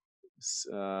to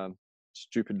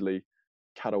stupidly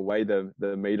cut away the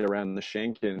meat around the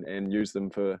shank and use them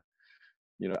for,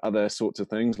 you know, other sorts of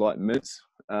things like mince.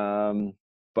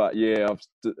 But yeah, I've,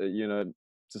 you know,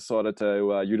 decided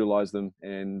to utilize them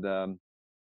and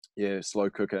slow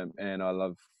cooker, and I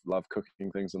love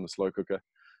cooking things in the slow cooker.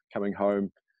 Coming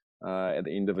home at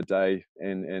the end of a day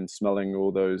and smelling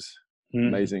all those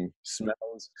amazing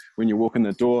smells when you walk in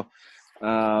the door,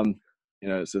 you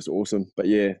know, it's just awesome. But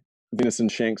yeah, venison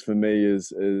shanks for me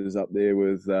is up there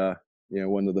with you know,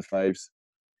 one of the faves.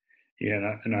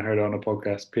 Yeah, and I heard on a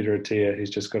podcast, Peter Attia, he's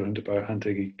just got into bow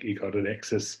hunting. He got an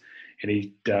Axis, and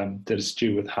he did a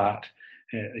stew with heart.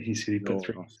 He said he put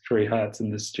three hearts in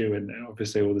the stew, and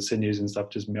obviously all the sinews and stuff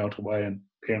just melt away, and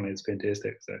apparently it's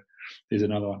fantastic. So there's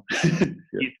another one.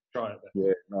 You try it. Though.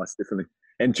 Yeah, nice, definitely.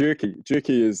 And jerky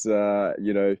is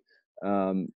you know,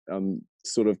 I'm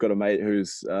sort of got a mate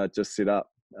who's just set up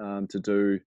to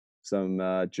do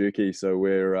some jerky, so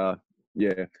we're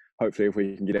yeah, hopefully if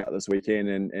we can get out this weekend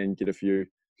and get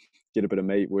a bit of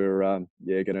meat, we're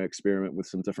going to experiment with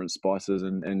some different spices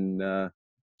and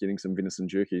getting some venison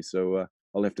jerky. So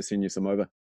I'll have to send you some over.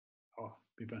 Oh,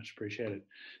 be much appreciated.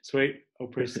 Sweet. I'll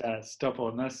press stop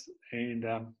on this, and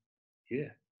yeah,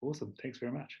 awesome. Thanks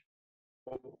very much.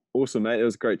 Awesome, mate. It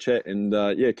was a great chat, and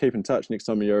yeah, keep in touch. Next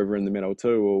time you're over in the Mantle 2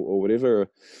 or whatever,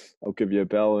 I'll give you a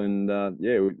bell, and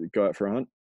yeah, we'll go out for a hunt.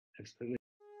 Absolutely.